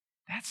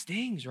 That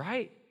stings,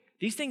 right?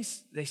 These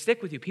things, they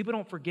stick with you. People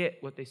don't forget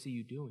what they see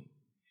you doing.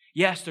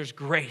 Yes, there's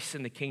grace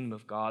in the kingdom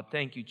of God.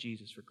 Thank you,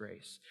 Jesus, for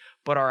grace.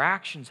 But our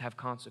actions have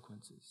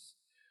consequences.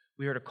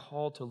 We are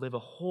called to live a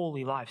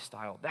holy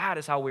lifestyle. That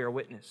is how we are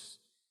witness.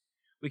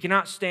 We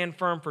cannot stand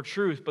firm for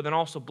truth, but then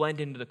also blend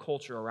into the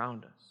culture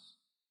around us.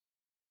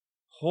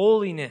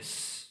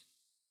 Holiness.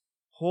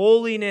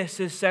 Holiness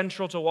is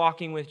central to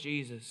walking with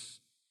Jesus.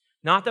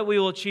 Not that we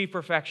will achieve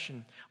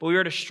perfection, but we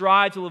are to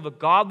strive to live a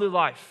godly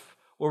life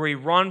where we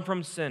run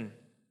from sin.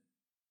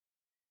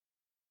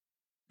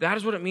 That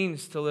is what it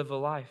means to live a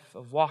life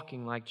of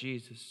walking like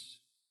Jesus.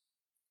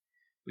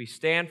 We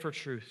stand for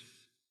truth.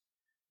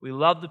 We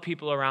love the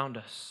people around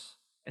us,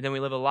 and then we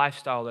live a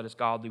lifestyle that is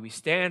godly. We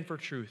stand for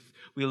truth.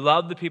 We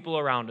love the people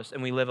around us,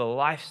 and we live a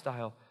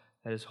lifestyle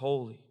that is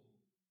holy.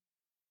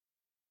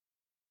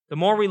 The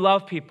more we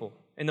love people,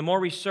 and the more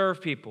we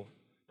serve people,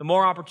 the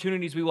more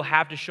opportunities we will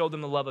have to show them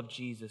the love of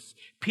Jesus.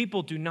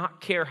 People do not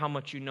care how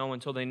much you know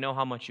until they know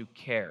how much you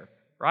care,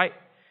 right?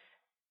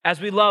 As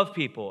we love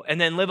people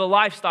and then live a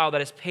lifestyle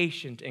that is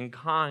patient and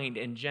kind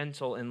and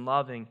gentle and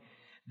loving,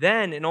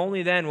 then and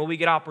only then will we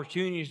get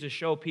opportunities to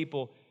show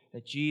people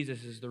that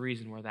Jesus is the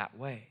reason we're that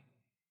way.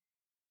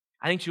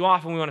 I think too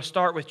often we want to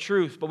start with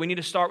truth, but we need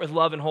to start with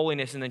love and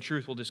holiness, and then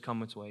truth will just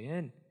come its way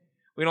in.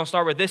 We don't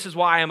start with, this is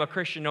why I'm a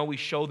Christian. No, we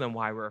show them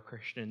why we're a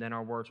Christian, and then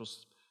our words will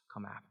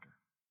come after.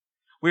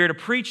 We are to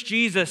preach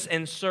Jesus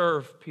and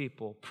serve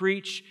people.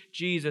 Preach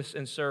Jesus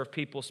and serve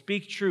people.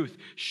 Speak truth,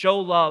 show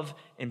love,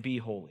 and be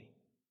holy.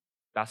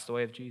 That's the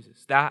way of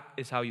Jesus. That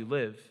is how you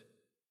live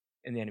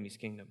in the enemy's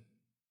kingdom.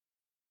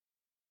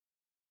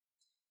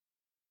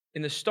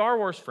 In the Star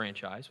Wars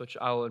franchise, which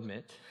I'll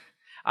admit,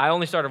 I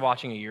only started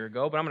watching a year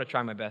ago, but I'm going to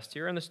try my best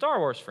here. In the Star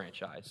Wars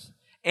franchise,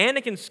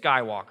 Anakin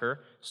Skywalker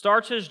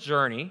starts his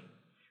journey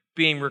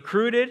being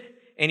recruited,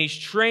 and he's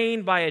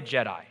trained by a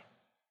Jedi.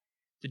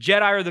 The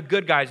Jedi are the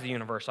good guys of the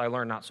universe, I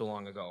learned not so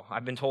long ago.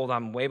 I've been told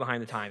I'm way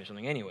behind the times or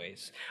something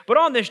anyways. But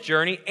on this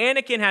journey,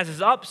 Anakin has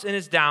his ups and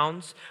his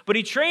downs, but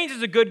he trains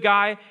as a good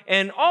guy,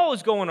 and all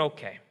is going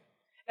okay.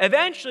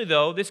 Eventually,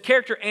 though, this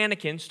character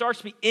Anakin starts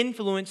to be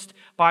influenced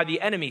by the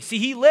enemy. See,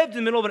 he lived in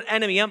the middle of an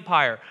enemy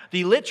empire.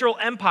 The literal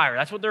empire,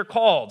 that's what they're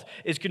called,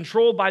 is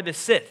controlled by the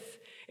Sith.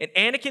 And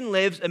Anakin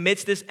lives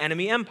amidst this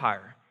enemy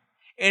empire.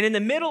 And in the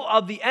middle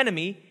of the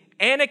enemy,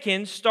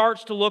 Anakin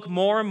starts to look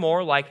more and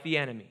more like the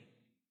enemy.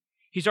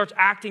 He starts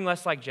acting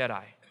less like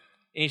Jedi,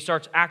 and he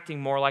starts acting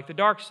more like the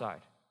dark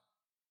side.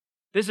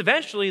 This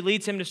eventually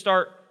leads him to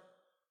start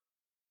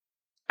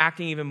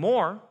acting even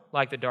more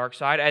like the dark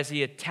side as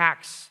he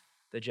attacks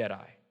the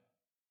Jedi,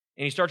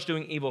 and he starts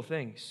doing evil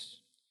things.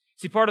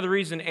 See, part of the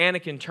reason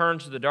Anakin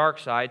turns to the dark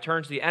side,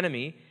 turns to the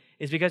enemy,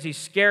 is because he's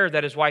scared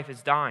that his wife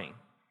is dying,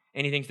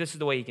 and he thinks this is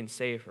the way he can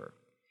save her.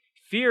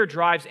 Fear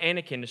drives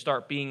Anakin to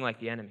start being like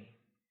the enemy.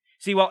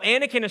 See, while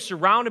Anakin is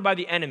surrounded by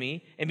the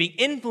enemy and being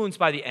influenced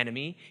by the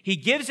enemy, he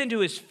gives into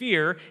his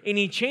fear and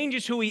he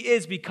changes who he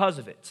is because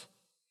of it.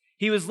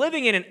 He was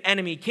living in an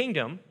enemy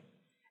kingdom,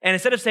 and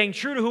instead of staying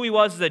true to who he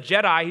was as a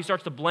Jedi, he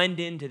starts to blend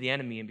into the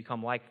enemy and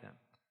become like them.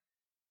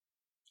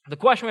 The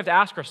question we have to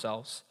ask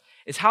ourselves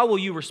is, how will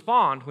you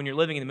respond when you're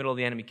living in the middle of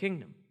the enemy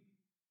kingdom?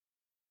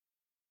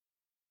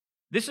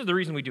 This is the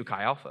reason we do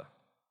Chi Alpha,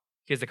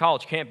 because the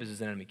college campus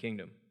is an enemy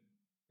kingdom,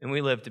 and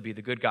we live to be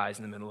the good guys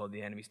in the middle of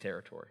the enemy's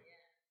territory.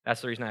 That's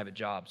the reason I have a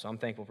job, so I'm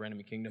thankful for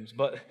enemy kingdoms.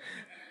 But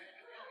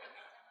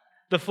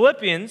the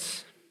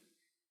Philippians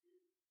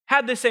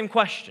had the same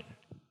question.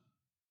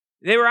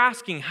 They were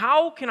asking,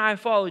 how can I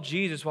follow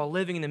Jesus while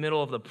living in the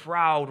middle of the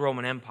proud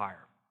Roman Empire?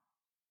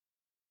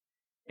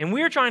 And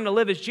we're trying to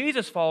live as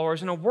Jesus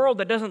followers in a world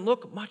that doesn't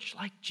look much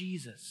like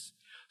Jesus.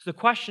 So the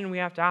question we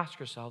have to ask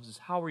ourselves is,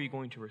 how are you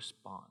going to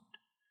respond?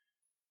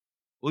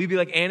 Will you be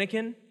like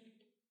Anakin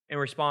and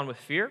respond with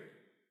fear?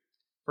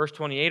 Verse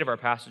 28 of our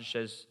passage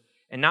says,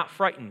 and not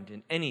frightened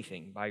in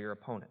anything by your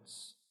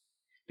opponents.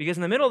 Because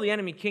in the middle of the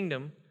enemy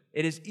kingdom,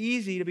 it is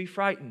easy to be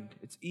frightened.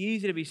 It's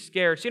easy to be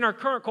scared. See, in our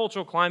current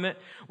cultural climate,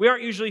 we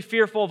aren't usually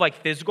fearful of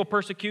like physical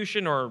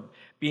persecution or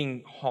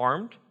being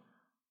harmed.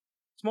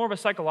 It's more of a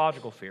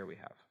psychological fear we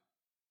have.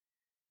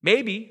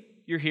 Maybe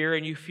you're here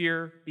and you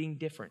fear being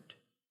different.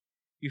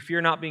 You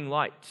fear not being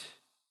liked.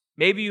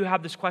 Maybe you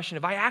have this question,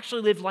 if I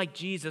actually lived like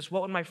Jesus,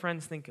 what would my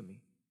friends think of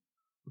me?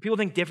 Would people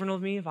think different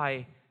of me if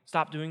I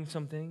stopped doing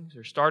some things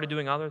or started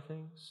doing other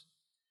things?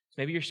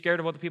 Maybe you're scared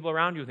of what the people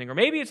around you think. Or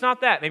maybe it's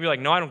not that. Maybe you're like,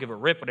 no, I don't give a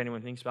rip what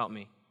anyone thinks about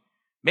me.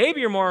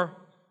 Maybe you're more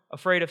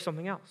afraid of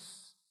something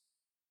else.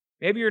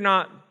 Maybe you're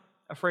not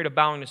afraid of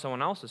bowing to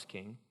someone else's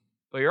king,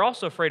 but you're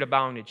also afraid of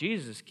bowing to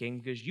Jesus' king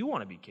because you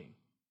want to be king.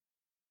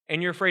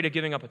 And you're afraid of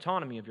giving up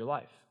autonomy of your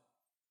life.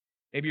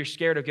 Maybe you're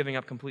scared of giving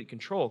up complete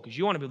control because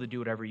you want to be able to do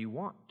whatever you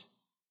want.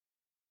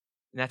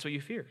 And that's what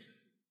you fear.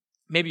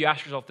 Maybe you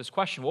ask yourself this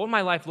question: what would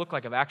my life look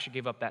like if I actually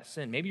gave up that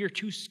sin? Maybe you're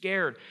too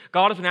scared.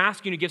 God has been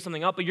asking you to give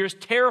something up, but you're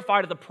just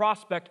terrified of the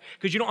prospect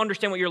because you don't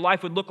understand what your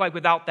life would look like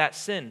without that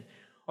sin.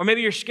 Or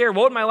maybe you're scared: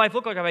 what would my life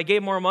look like if I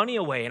gave more money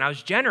away and I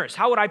was generous?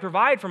 How would I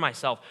provide for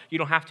myself? You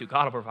don't have to.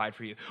 God will provide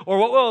for you. Or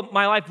what will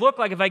my life look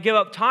like if I give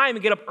up time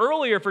and get up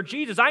earlier for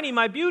Jesus? I need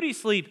my beauty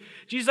sleep.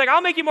 Jesus is like,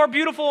 I'll make you more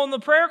beautiful in the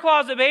prayer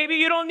closet, baby.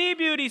 You don't need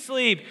beauty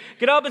sleep.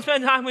 Get up and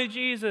spend time with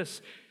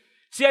Jesus.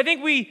 See, I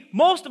think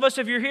most of us,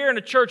 if you're here in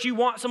a church, you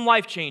want some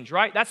life change,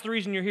 right? That's the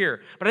reason you're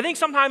here. But I think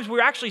sometimes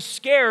we're actually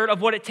scared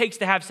of what it takes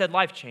to have said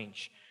life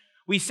change.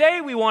 We say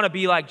we want to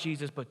be like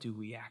Jesus, but do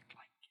we act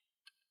like it?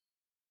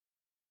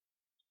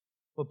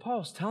 What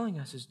Paul's telling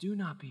us is, do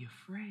not be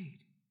afraid.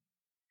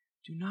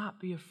 Do not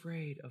be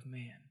afraid of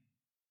man.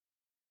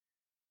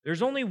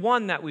 There's only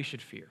one that we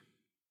should fear,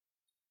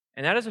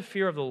 and that is a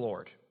fear of the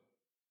Lord.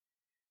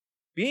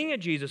 Being a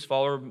Jesus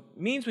follower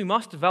means we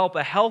must develop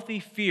a healthy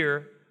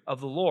fear of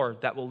the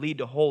Lord that will lead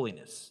to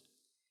holiness.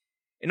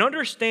 An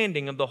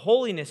understanding of the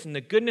holiness and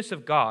the goodness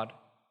of God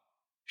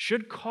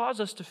should cause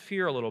us to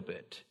fear a little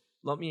bit.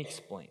 Let me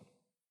explain.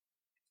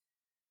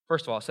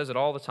 First of all, it says it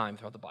all the time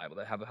throughout the Bible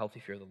that have a healthy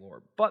fear of the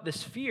Lord. But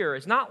this fear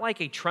is not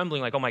like a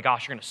trembling, like, oh my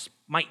gosh, you're going to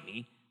smite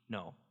me.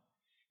 No.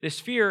 This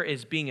fear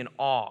is being in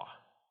awe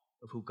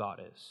of who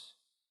God is.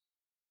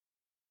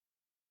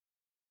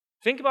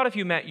 Think about if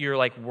you met your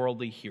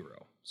worldly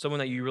hero, someone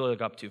that you really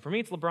look up to. For me,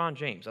 it's LeBron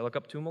James. I look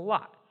up to him a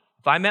lot.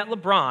 If I met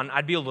LeBron,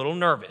 I'd be a little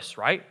nervous,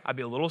 right? I'd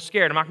be a little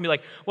scared. I'm not going to be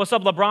like, what's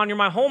up, LeBron? You're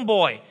my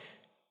homeboy.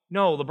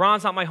 No,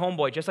 LeBron's not my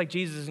homeboy, just like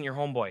Jesus isn't your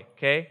homeboy,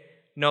 okay?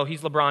 No,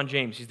 he's LeBron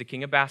James. He's the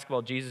king of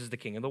basketball. Jesus is the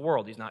king of the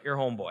world. He's not your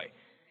homeboy.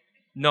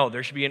 No,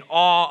 there should be an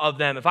awe of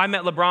them. If I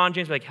met LeBron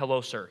James, I'd be like, hello,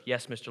 sir.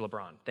 Yes, Mr.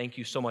 LeBron. Thank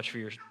you so much for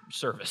your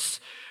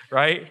service,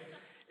 right?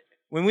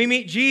 When we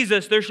meet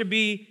Jesus, there should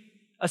be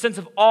a sense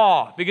of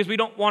awe because we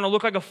don't want to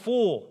look like a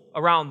fool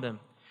around them.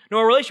 No,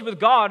 a relationship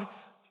with God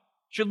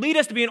should lead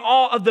us to be in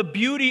awe of the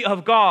beauty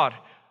of God,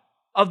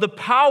 of the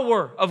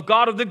power of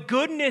God, of the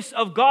goodness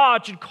of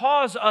God. Should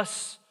cause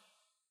us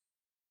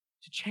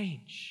to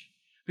change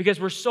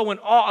because we're so in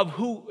awe of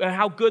who and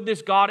how good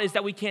this God is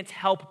that we can't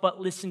help but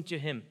listen to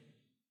Him.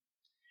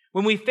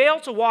 When we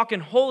fail to walk in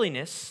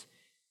holiness,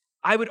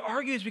 I would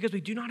argue it's because we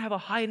do not have a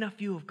high enough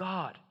view of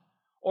God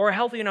or a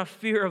healthy enough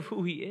fear of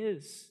who He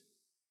is.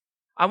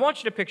 I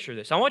want you to picture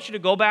this. I want you to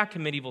go back to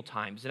medieval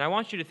times, and I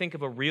want you to think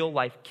of a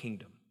real-life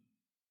kingdom.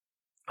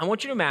 I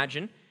want you to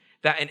imagine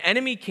that an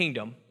enemy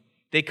kingdom,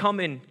 they come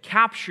and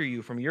capture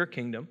you from your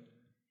kingdom,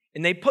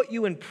 and they put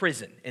you in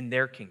prison in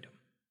their kingdom.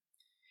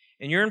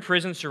 And you're in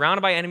prison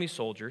surrounded by enemy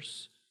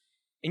soldiers,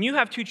 and you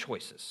have two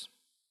choices.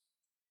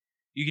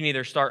 You can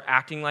either start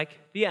acting like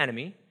the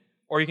enemy,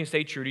 or you can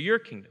stay true to your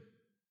kingdom.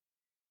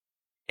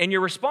 And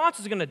your response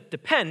is going to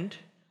depend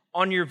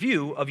on your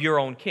view of your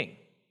own king.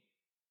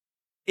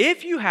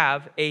 If you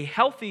have a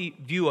healthy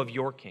view of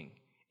your king,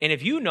 and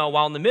if you know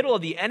while in the middle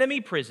of the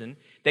enemy prison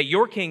that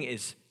your king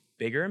is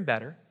bigger and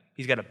better,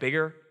 he's got a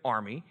bigger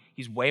army,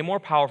 he's way more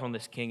powerful than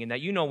this king, and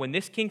that you know when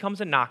this king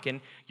comes a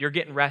knocking, you're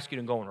getting rescued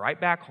and going right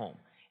back home.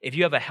 If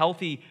you have a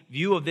healthy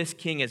view of this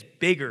king as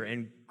bigger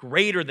and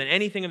greater than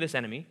anything of this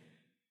enemy,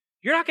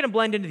 you're not going to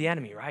blend into the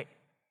enemy, right?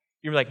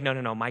 You're like,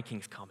 no, my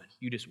king's coming.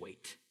 You just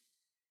wait.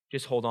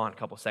 Just hold on a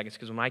couple seconds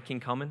because when my king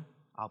coming,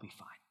 I'll be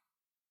fine.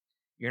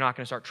 You're not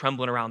going to start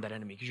trembling around that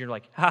enemy because you're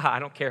like, I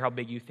don't care how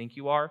big you think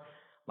you are.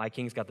 My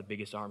king's got the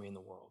biggest army in the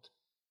world.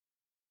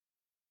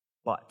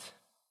 But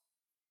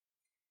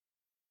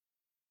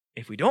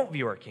if we don't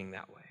view our king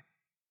that way,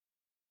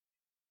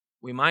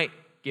 we might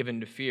give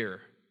in to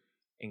fear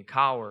and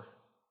cower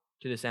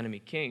to this enemy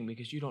king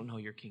because you don't know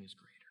your king is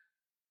greater.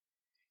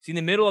 See, in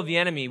the middle of the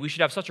enemy, we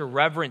should have such a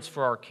reverence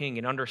for our king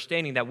and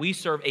understanding that we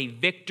serve a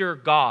victor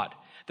God,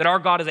 that our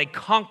God is a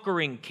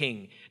conquering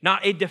king,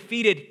 not a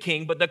defeated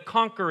king, but the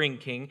conquering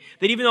king,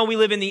 that even though we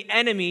live in the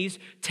enemy's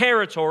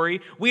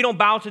territory, we don't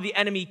bow to the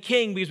enemy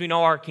king because we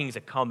know our king's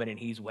a coming and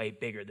he's way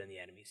bigger than the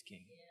enemy's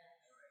king.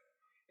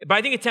 But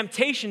I think a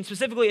temptation,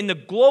 specifically in the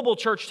global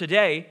church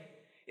today,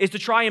 is to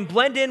try and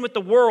blend in with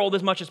the world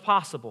as much as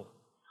possible.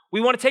 We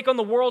want to take on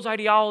the world's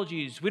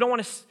ideologies. We don't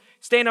want to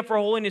stand up for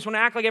holiness. We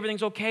want to act like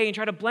everything's okay and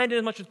try to blend in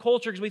as much with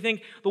culture because we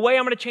think the way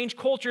I'm going to change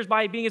culture is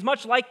by being as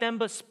much like them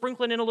but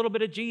sprinkling in a little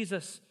bit of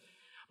Jesus.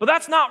 But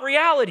that's not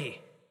reality.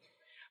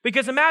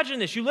 Because imagine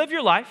this. You live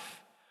your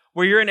life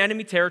where you're in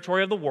enemy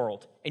territory of the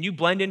world and you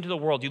blend into the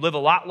world. You live a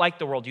lot like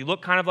the world. You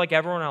look kind of like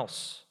everyone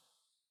else.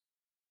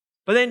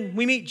 But then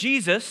we meet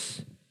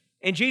Jesus,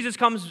 and Jesus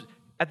comes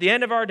at the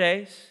end of our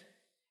days,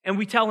 and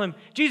we tell him,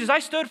 Jesus, I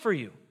stood for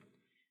you.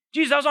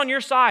 Jesus, I was on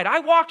your side. I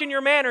walked in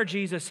your manner,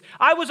 Jesus.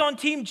 I was on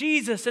team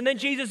Jesus. And then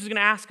Jesus is going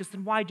to ask us,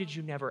 then why did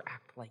you never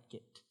act like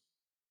it?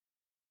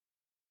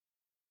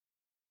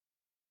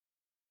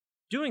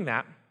 Doing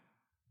that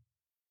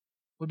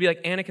would be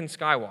like Anakin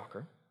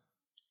Skywalker,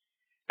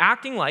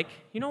 acting like,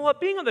 you know what,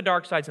 being on the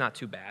dark side's not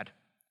too bad.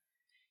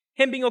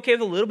 him being okay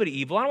with a little bit of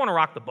evil. I don't want to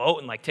rock the boat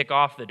and like tick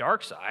off the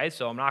dark side,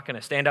 so I'm not going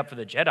to stand up for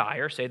the Jedi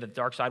or say that the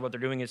dark side, what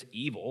they're doing is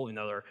evil, even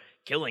though they're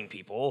killing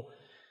people.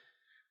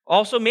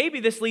 Also, maybe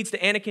this leads to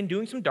Anakin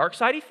doing some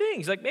dark-sidey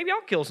things. Like, maybe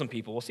I'll kill some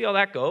people. We'll see how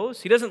that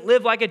goes. He doesn't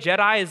live like a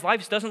Jedi. His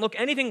life doesn't look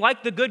anything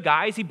like the good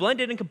guys. He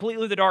blended in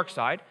completely with the dark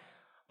side.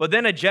 But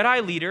then a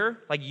Jedi leader,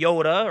 like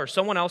Yoda or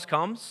someone else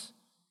comes,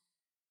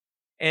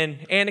 and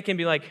Anakin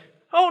be like,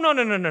 oh, no,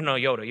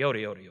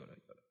 Yoda.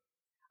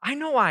 I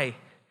know I,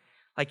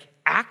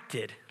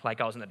 acted like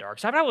I was on the dark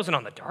side, but I wasn't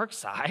on the dark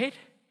side.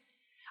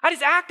 I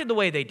just acted the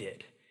way they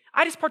did.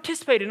 I just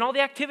participated in all the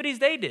activities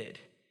they did.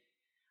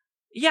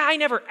 Yeah, I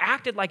never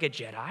acted like a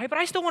Jedi, but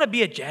I still want to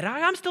be a Jedi.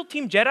 I'm still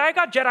Team Jedi. I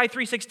got Jedi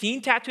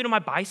 316 tattooed on my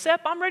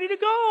bicep. I'm ready to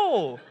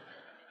go.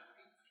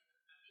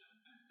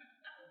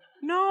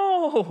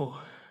 No.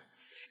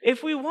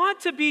 If we want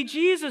to be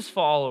Jesus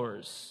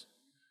followers,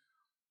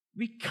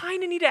 we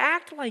kind of need to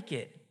act like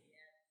it.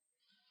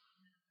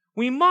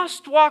 We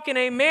must walk in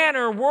a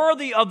manner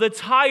worthy of the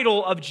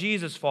title of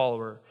Jesus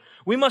follower.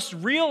 We must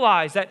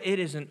realize that it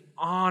is an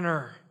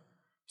honor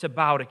to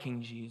bow to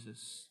King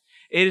Jesus.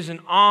 It is an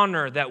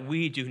honor that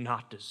we do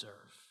not deserve.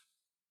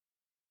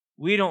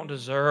 We don't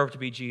deserve to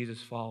be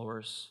Jesus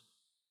followers.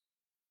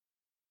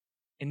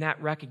 And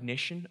that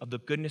recognition of the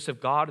goodness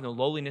of God and the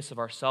lowliness of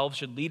ourselves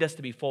should lead us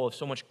to be full of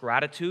so much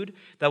gratitude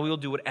that we will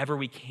do whatever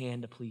we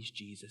can to please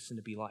Jesus and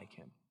to be like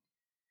him.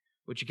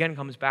 Which again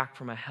comes back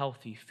from a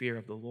healthy fear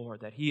of the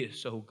Lord, that he is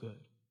so good.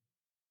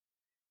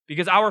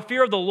 Because our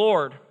fear of the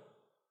Lord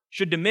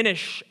should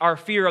diminish our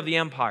fear of the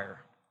empire.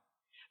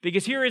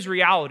 Because here is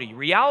reality.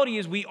 Reality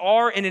is we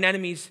are in an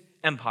enemy's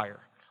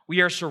empire.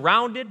 We are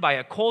surrounded by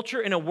a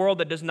culture in a world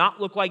that does not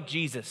look like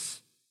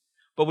Jesus,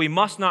 but we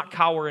must not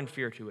cower in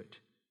fear to it.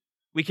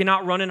 We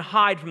cannot run and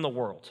hide from the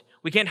world.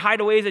 We can't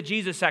hide away as a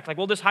Jesus sect. Like,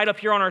 we'll just hide up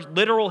here on our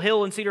literal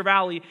hill in Cedar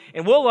Valley,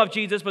 and we'll love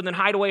Jesus, but then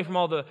hide away from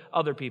all the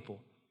other people.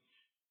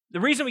 The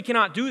reason we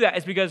cannot do that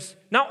is because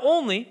not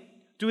only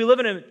do we live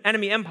in an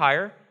enemy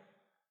empire,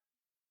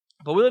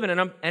 but we live in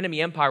an enemy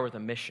empire with a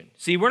mission.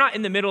 See, we're not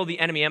in the middle of the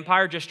enemy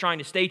empire just trying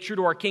to stay true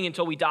to our king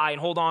until we die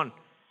and hold on.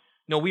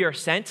 No, we are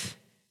sent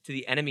to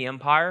the enemy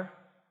empire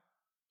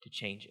to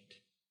change it.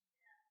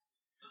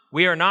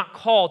 We are not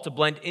called to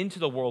blend into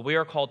the world. We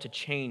are called to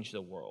change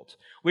the world.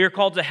 We are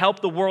called to help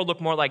the world look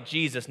more like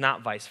Jesus,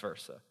 not vice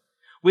versa.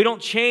 We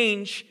don't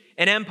change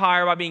an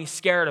empire by being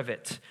scared of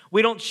it.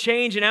 We don't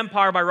change an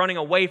empire by running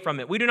away from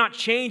it. We do not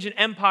change an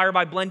empire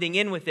by blending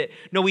in with it.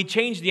 No, we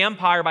change the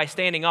empire by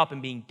standing up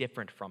and being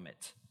different from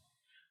it.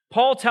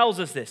 Paul tells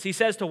us this. He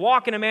says to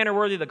walk in a manner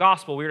worthy of the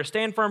gospel. We are to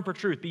stand firm for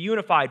truth, be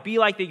unified, be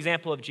like the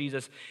example of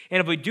Jesus. And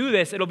if we do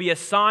this, it'll be a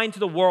sign to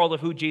the world of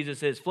who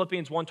Jesus is.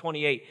 Philippians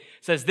 1:28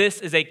 says,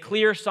 this is a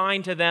clear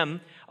sign to them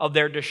of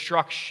their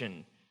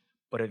destruction,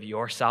 but of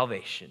your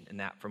salvation, and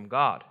that from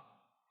God.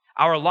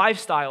 Our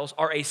lifestyles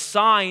are a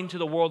sign to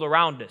the world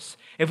around us.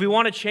 If we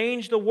want to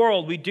change the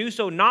world, we do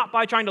so not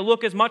by trying to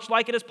look as much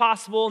like it as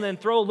possible and then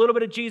throw a little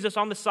bit of Jesus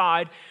on the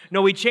side.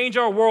 No, we change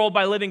our world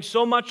by living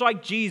so much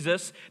like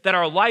Jesus that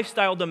our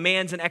lifestyle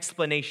demands an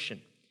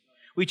explanation.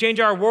 We change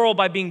our world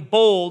by being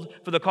bold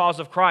for the cause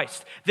of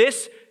Christ.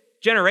 This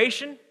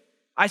generation,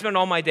 I spend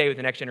all my day with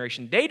the next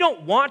generation. They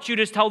don't want you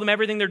to just tell them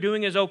everything they're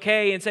doing is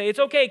okay and say, it's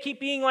okay, keep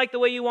being like the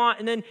way you want,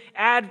 and then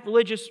add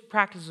religious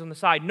practices on the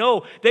side.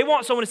 No, they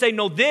want someone to say,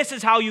 no, this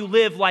is how you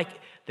live like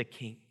the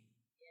king.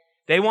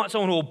 They want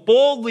someone who will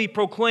boldly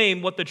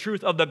proclaim what the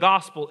truth of the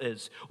gospel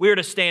is. We are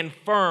to stand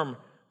firm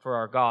for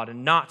our God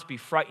and not to be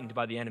frightened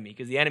by the enemy,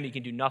 because the enemy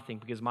can do nothing,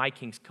 because my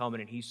king's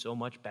coming and he's so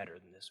much better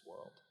than this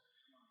world.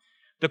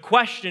 The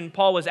question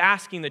Paul was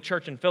asking the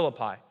church in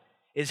Philippi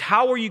is,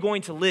 how are you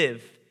going to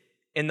live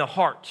in the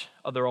heart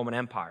of the Roman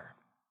Empire,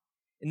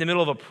 in the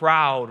middle of a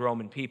proud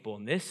Roman people?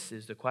 And this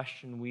is the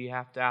question we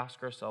have to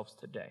ask ourselves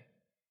today.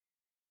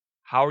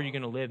 How are you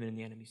going to live in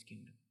the enemy's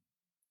kingdom?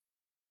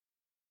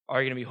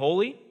 Are you going to be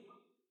holy?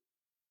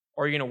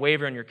 Or are you going to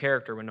waver in your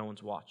character when no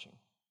one's watching?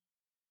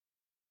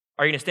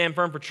 Are you going to stand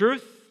firm for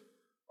truth?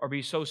 Or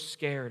be so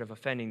scared of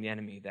offending the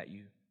enemy that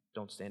you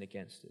don't stand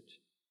against it?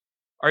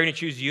 Are you going to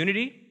choose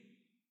unity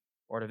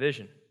or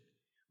division?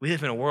 We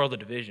live in a world of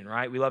division,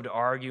 right? We love to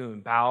argue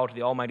and bow to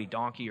the almighty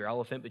donkey or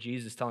elephant, but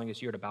Jesus is telling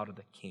us you're to bow to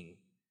the king.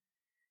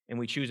 And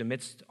we choose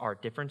amidst our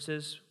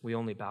differences, we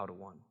only bow to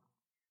one.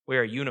 We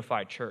are a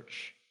unified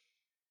church.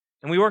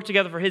 And we work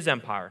together for his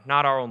empire,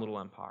 not our own little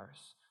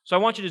empires. So I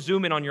want you to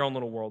zoom in on your own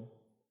little world,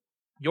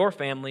 your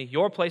family,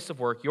 your place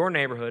of work, your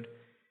neighborhood,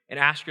 and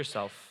ask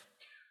yourself,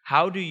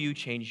 how do you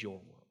change your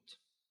world?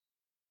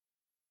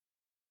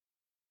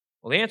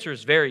 Well, the answer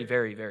is very,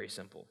 very, very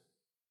simple.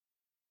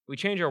 We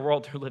change our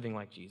world through living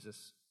like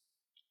Jesus.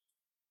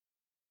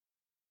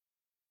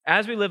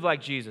 As we live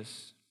like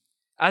Jesus,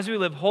 as we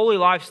live holy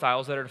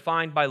lifestyles that are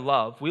defined by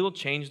love, we will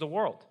change the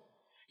world.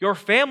 Your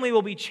family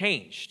will be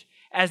changed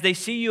as they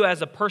see you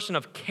as a person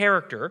of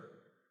character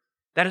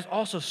that is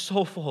also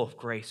so full of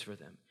grace for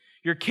them.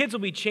 Your kids will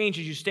be changed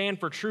as you stand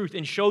for truth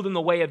and show them the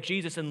way of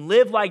Jesus and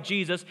live like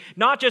Jesus,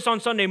 not just on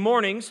Sunday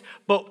mornings,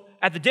 but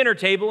at the dinner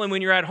table and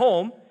when you're at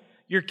home.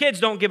 Your kids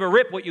don't give a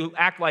rip what you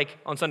act like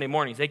on Sunday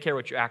mornings. They care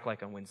what you act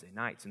like on Wednesday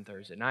nights and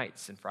Thursday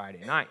nights and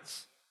Friday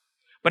nights.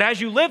 But as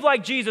you live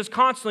like Jesus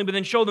constantly, but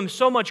then show them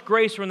so much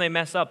grace when they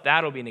mess up,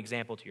 that'll be an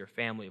example to your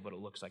family of what it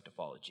looks like to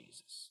follow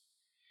Jesus.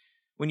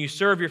 When you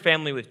serve your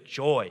family with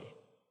joy,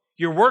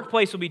 your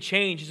workplace will be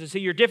changed to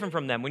see you're different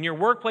from them. When your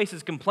workplace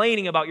is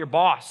complaining about your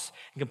boss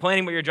and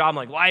complaining about your job,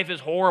 like life is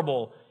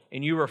horrible,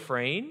 and you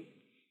refrain,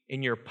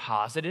 and you're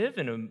positive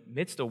in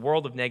amidst a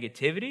world of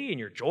negativity, and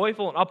you're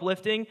joyful and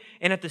uplifting,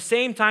 and at the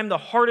same time, the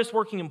hardest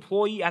working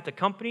employee at the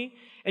company,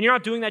 and you're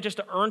not doing that just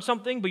to earn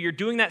something, but you're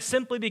doing that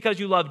simply because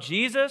you love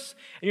Jesus,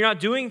 and you're not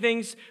doing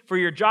things for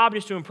your job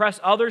just to impress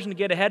others and to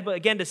get ahead, but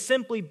again, to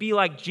simply be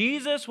like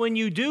Jesus. When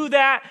you do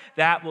that,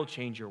 that will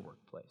change your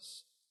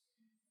workplace.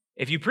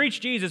 If you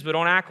preach Jesus but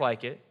don't act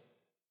like it,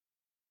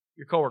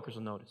 your coworkers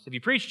will notice. If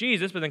you preach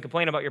Jesus but then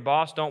complain about your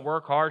boss, don't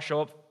work hard,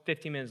 show up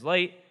 15 minutes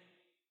late,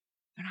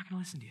 they're not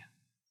going to listen to you.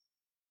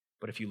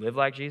 But if you live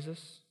like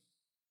Jesus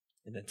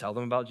and then tell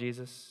them about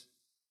Jesus,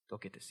 they'll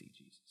get to see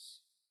Jesus.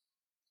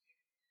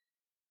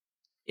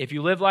 If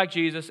you live like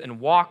Jesus and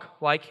walk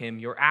like him,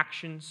 your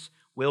actions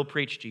will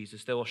preach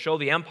Jesus. They will show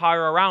the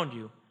empire around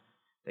you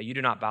that you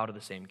do not bow to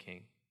the same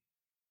king.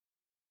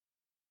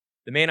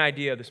 The main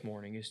idea this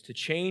morning is to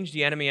change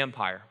the enemy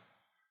empire.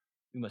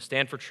 We must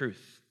stand for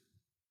truth,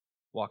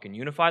 walk in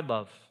unified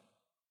love,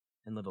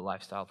 and live a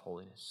lifestyle of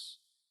holiness.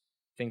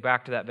 Think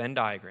back to that Venn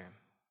diagram.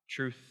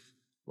 Truth,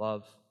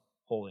 love,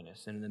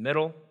 holiness. And in the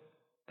middle,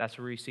 that's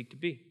where we seek to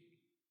be.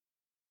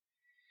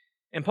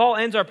 And Paul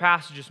ends our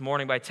passage this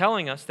morning by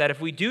telling us that if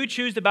we do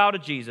choose to bow to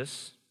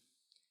Jesus,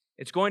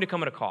 it's going to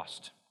come at a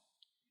cost.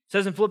 It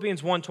says in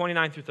Philippians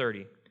 1:29 through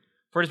 30,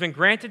 "For it has been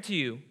granted to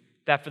you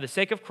that for the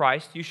sake of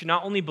Christ, you should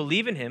not only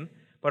believe in him,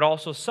 but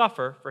also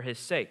suffer for his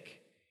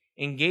sake.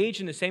 Engage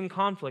in the same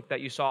conflict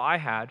that you saw I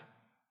had,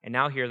 and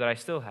now hear that I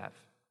still have."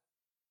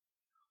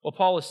 What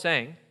Paul is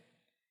saying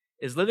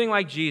is living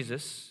like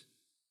Jesus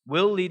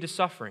will lead to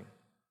suffering.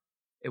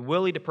 It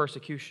will lead to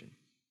persecution.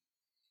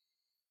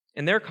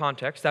 In their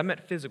context, that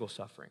meant physical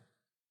suffering.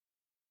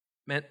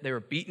 It meant they were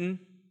beaten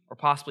or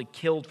possibly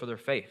killed for their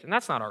faith. And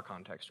that's not our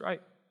context,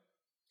 right?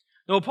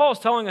 No, what Paul is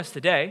telling us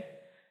today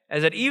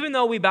is that even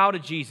though we bow to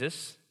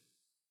Jesus,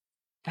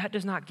 that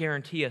does not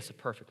guarantee us a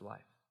perfect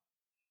life.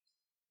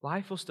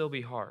 Life will still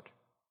be hard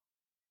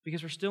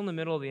because we're still in the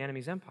middle of the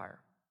enemy's empire.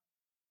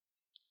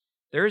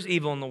 There is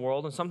evil in the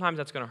world, and sometimes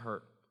that's going to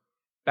hurt.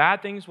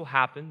 Bad things will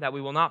happen that we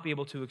will not be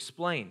able to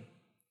explain.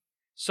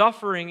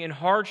 Suffering and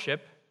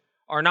hardship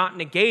are not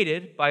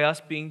negated by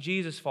us being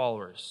Jesus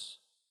followers.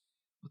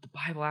 What the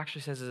Bible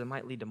actually says is it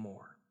might lead to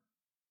more.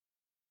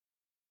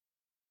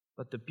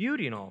 But the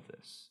beauty in all of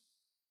this,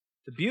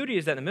 the beauty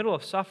is that in the middle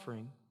of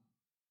suffering,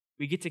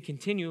 we get to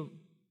continue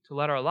to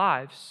let our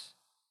lives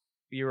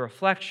be a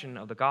reflection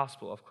of the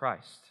gospel of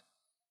Christ.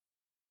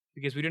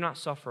 Because we do not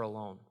suffer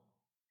alone.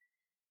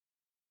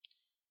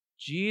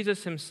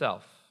 Jesus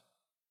himself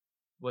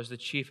was the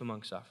chief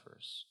among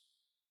sufferers.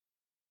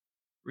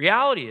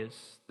 Reality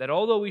is that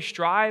although we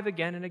strive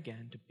again and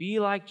again to be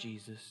like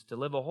Jesus, to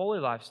live a holy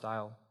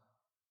lifestyle,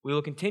 we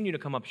will continue to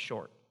come up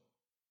short.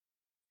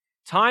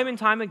 Time and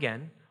time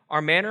again,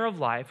 our manner of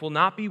life will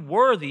not be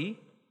worthy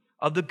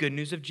of the good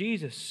news of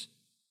Jesus.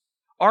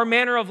 Our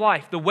manner of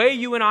life, the way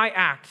you and I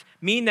act,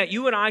 mean that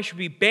you and I should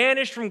be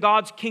banished from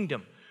God's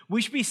kingdom.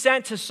 We should be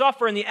sent to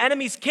suffer in the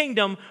enemy's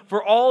kingdom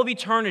for all of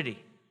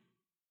eternity.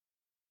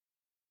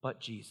 But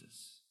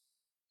Jesus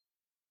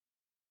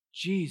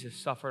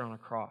suffered on a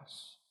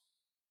cross.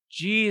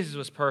 Jesus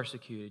was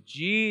persecuted.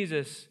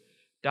 Jesus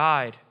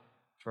died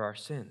for our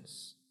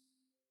sins.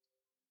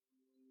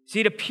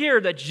 See, it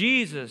appeared that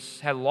Jesus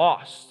had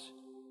lost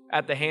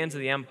at the hands of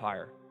the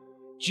empire.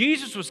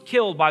 Jesus was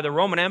killed by the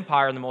Roman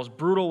Empire in the most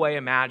brutal way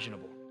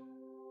imaginable.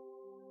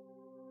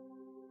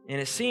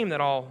 And it seemed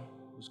that all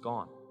was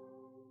gone.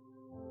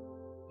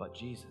 But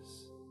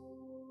Jesus.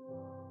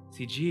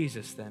 See,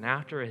 Jesus then,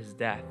 after his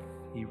death,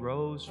 he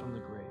rose from the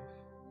grave.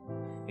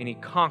 And he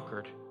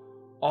conquered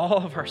all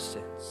of our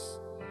sins.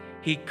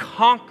 He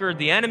conquered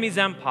the enemy's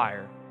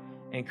empire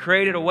and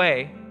created a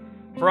way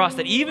for us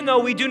that even though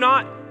we do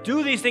not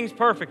do these things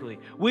perfectly,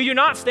 we do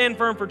not stand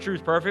firm for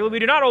truth perfectly, we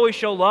do not always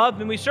show love,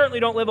 and we certainly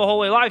don't live a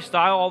holy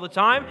lifestyle all the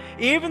time,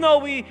 even though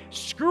we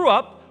screw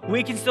up,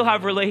 we can still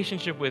have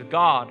relationship with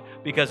God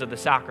because of the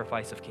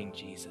sacrifice of King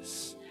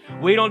Jesus.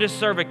 We don't just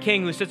serve a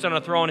king who sits on a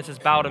throne and says,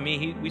 "Bow to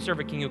me." We serve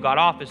a king who got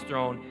off his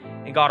throne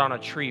and got on a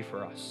tree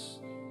for us.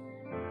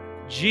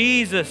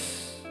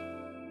 Jesus,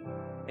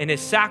 in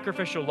his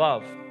sacrificial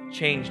love,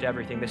 changed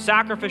everything. The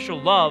sacrificial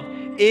love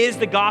is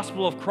the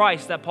gospel of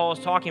Christ that Paul is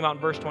talking about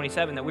in verse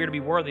 27 that we're to be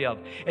worthy of.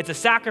 It's a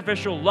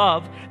sacrificial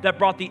love that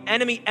brought the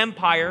enemy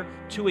empire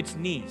to its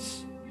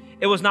knees.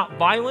 It was not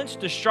violence,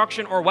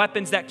 destruction, or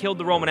weapons that killed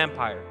the Roman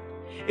Empire.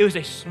 It was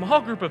a small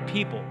group of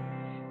people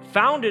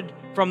founded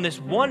from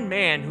this one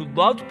man who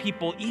loved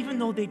people even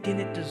though they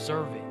didn't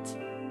deserve it.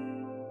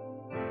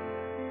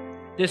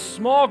 This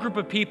small group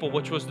of people,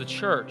 which was the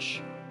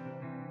church,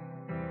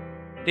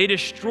 they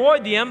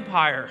destroyed the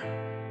empire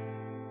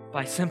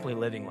by simply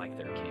living like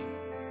their king.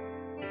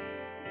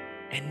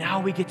 And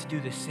now we get to do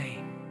the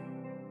same.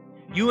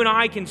 You and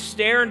I can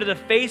stare into the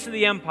face of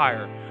the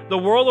empire, the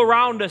world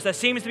around us that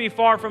seems to be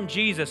far from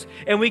Jesus,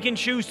 and we can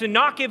choose to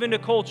not give into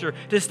culture,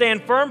 to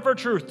stand firm for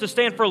truth, to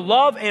stand for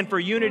love and for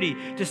unity,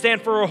 to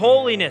stand for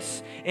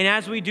holiness. And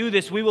as we do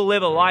this, we will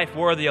live a life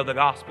worthy of the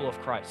gospel of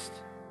Christ.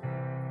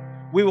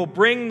 We will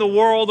bring the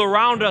world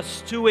around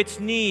us to its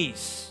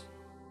knees.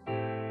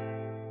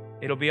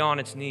 It'll be on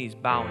its knees,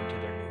 bowing to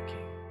their new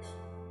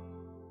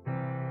king.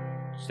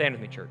 Stand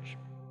with me, church.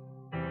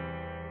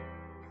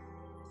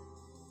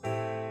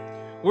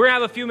 We're going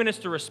to have a few minutes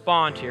to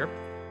respond here.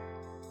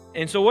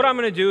 And so what I'm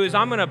going to do is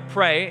I'm going to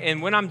pray,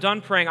 and when I'm done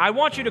praying, I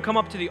want you to come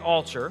up to the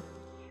altar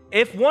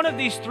if one of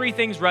these three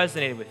things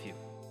resonated with you.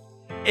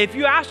 If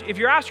you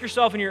ask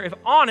yourself and if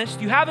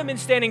honest, you haven't been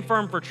standing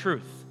firm for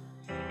truth,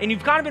 and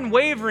you've kind of been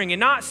wavering and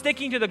not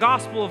sticking to the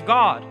gospel of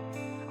God,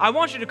 I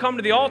want you to come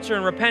to the altar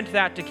and repent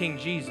that to King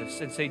Jesus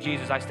and say,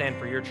 Jesus, I stand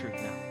for your truth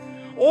now.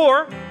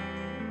 Or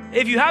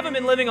if you haven't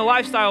been living a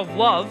lifestyle of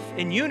love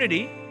and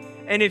unity,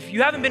 and if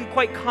you haven't been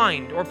quite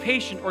kind or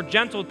patient or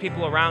gentle with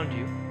people around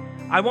you,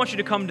 I want you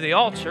to come to the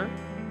altar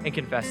and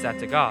confess that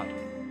to God.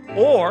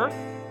 Or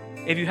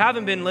if you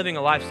haven't been living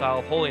a lifestyle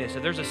of holiness,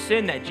 if there's a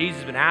sin that Jesus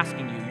has been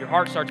asking you, your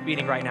heart starts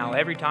beating right now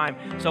every time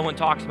someone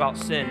talks about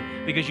sin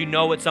because you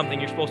know it's something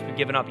you're supposed to be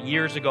giving up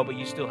years ago, but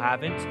you still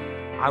haven't,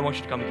 I want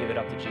you to come and give it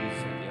up to Jesus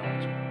at the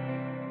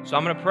altar. So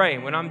I'm going to pray,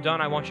 and when I'm done,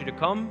 I want you to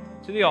come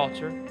to the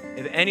altar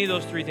if any of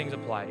those three things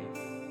apply to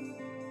you.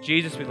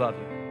 Jesus, we love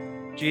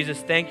you.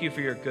 Jesus, thank you for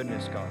your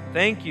goodness, God.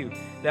 Thank you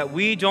that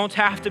we don't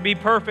have to be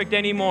perfect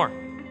anymore,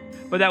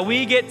 but that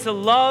we get to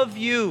love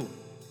you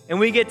and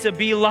we get to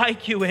be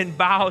like you and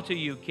bow to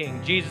you,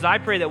 King. Jesus, I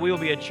pray that we will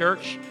be a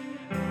church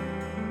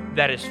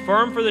that is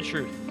firm for the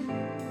truth,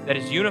 that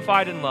is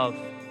unified in love,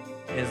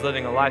 and is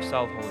living a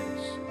lifestyle of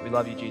holiness. We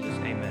love you, Jesus.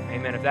 Amen.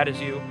 Amen. If that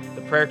is you,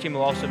 the prayer team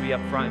will also be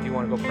up front. If you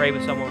want to go pray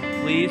with someone,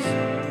 please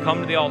come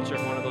to the altar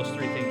if one of those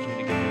three things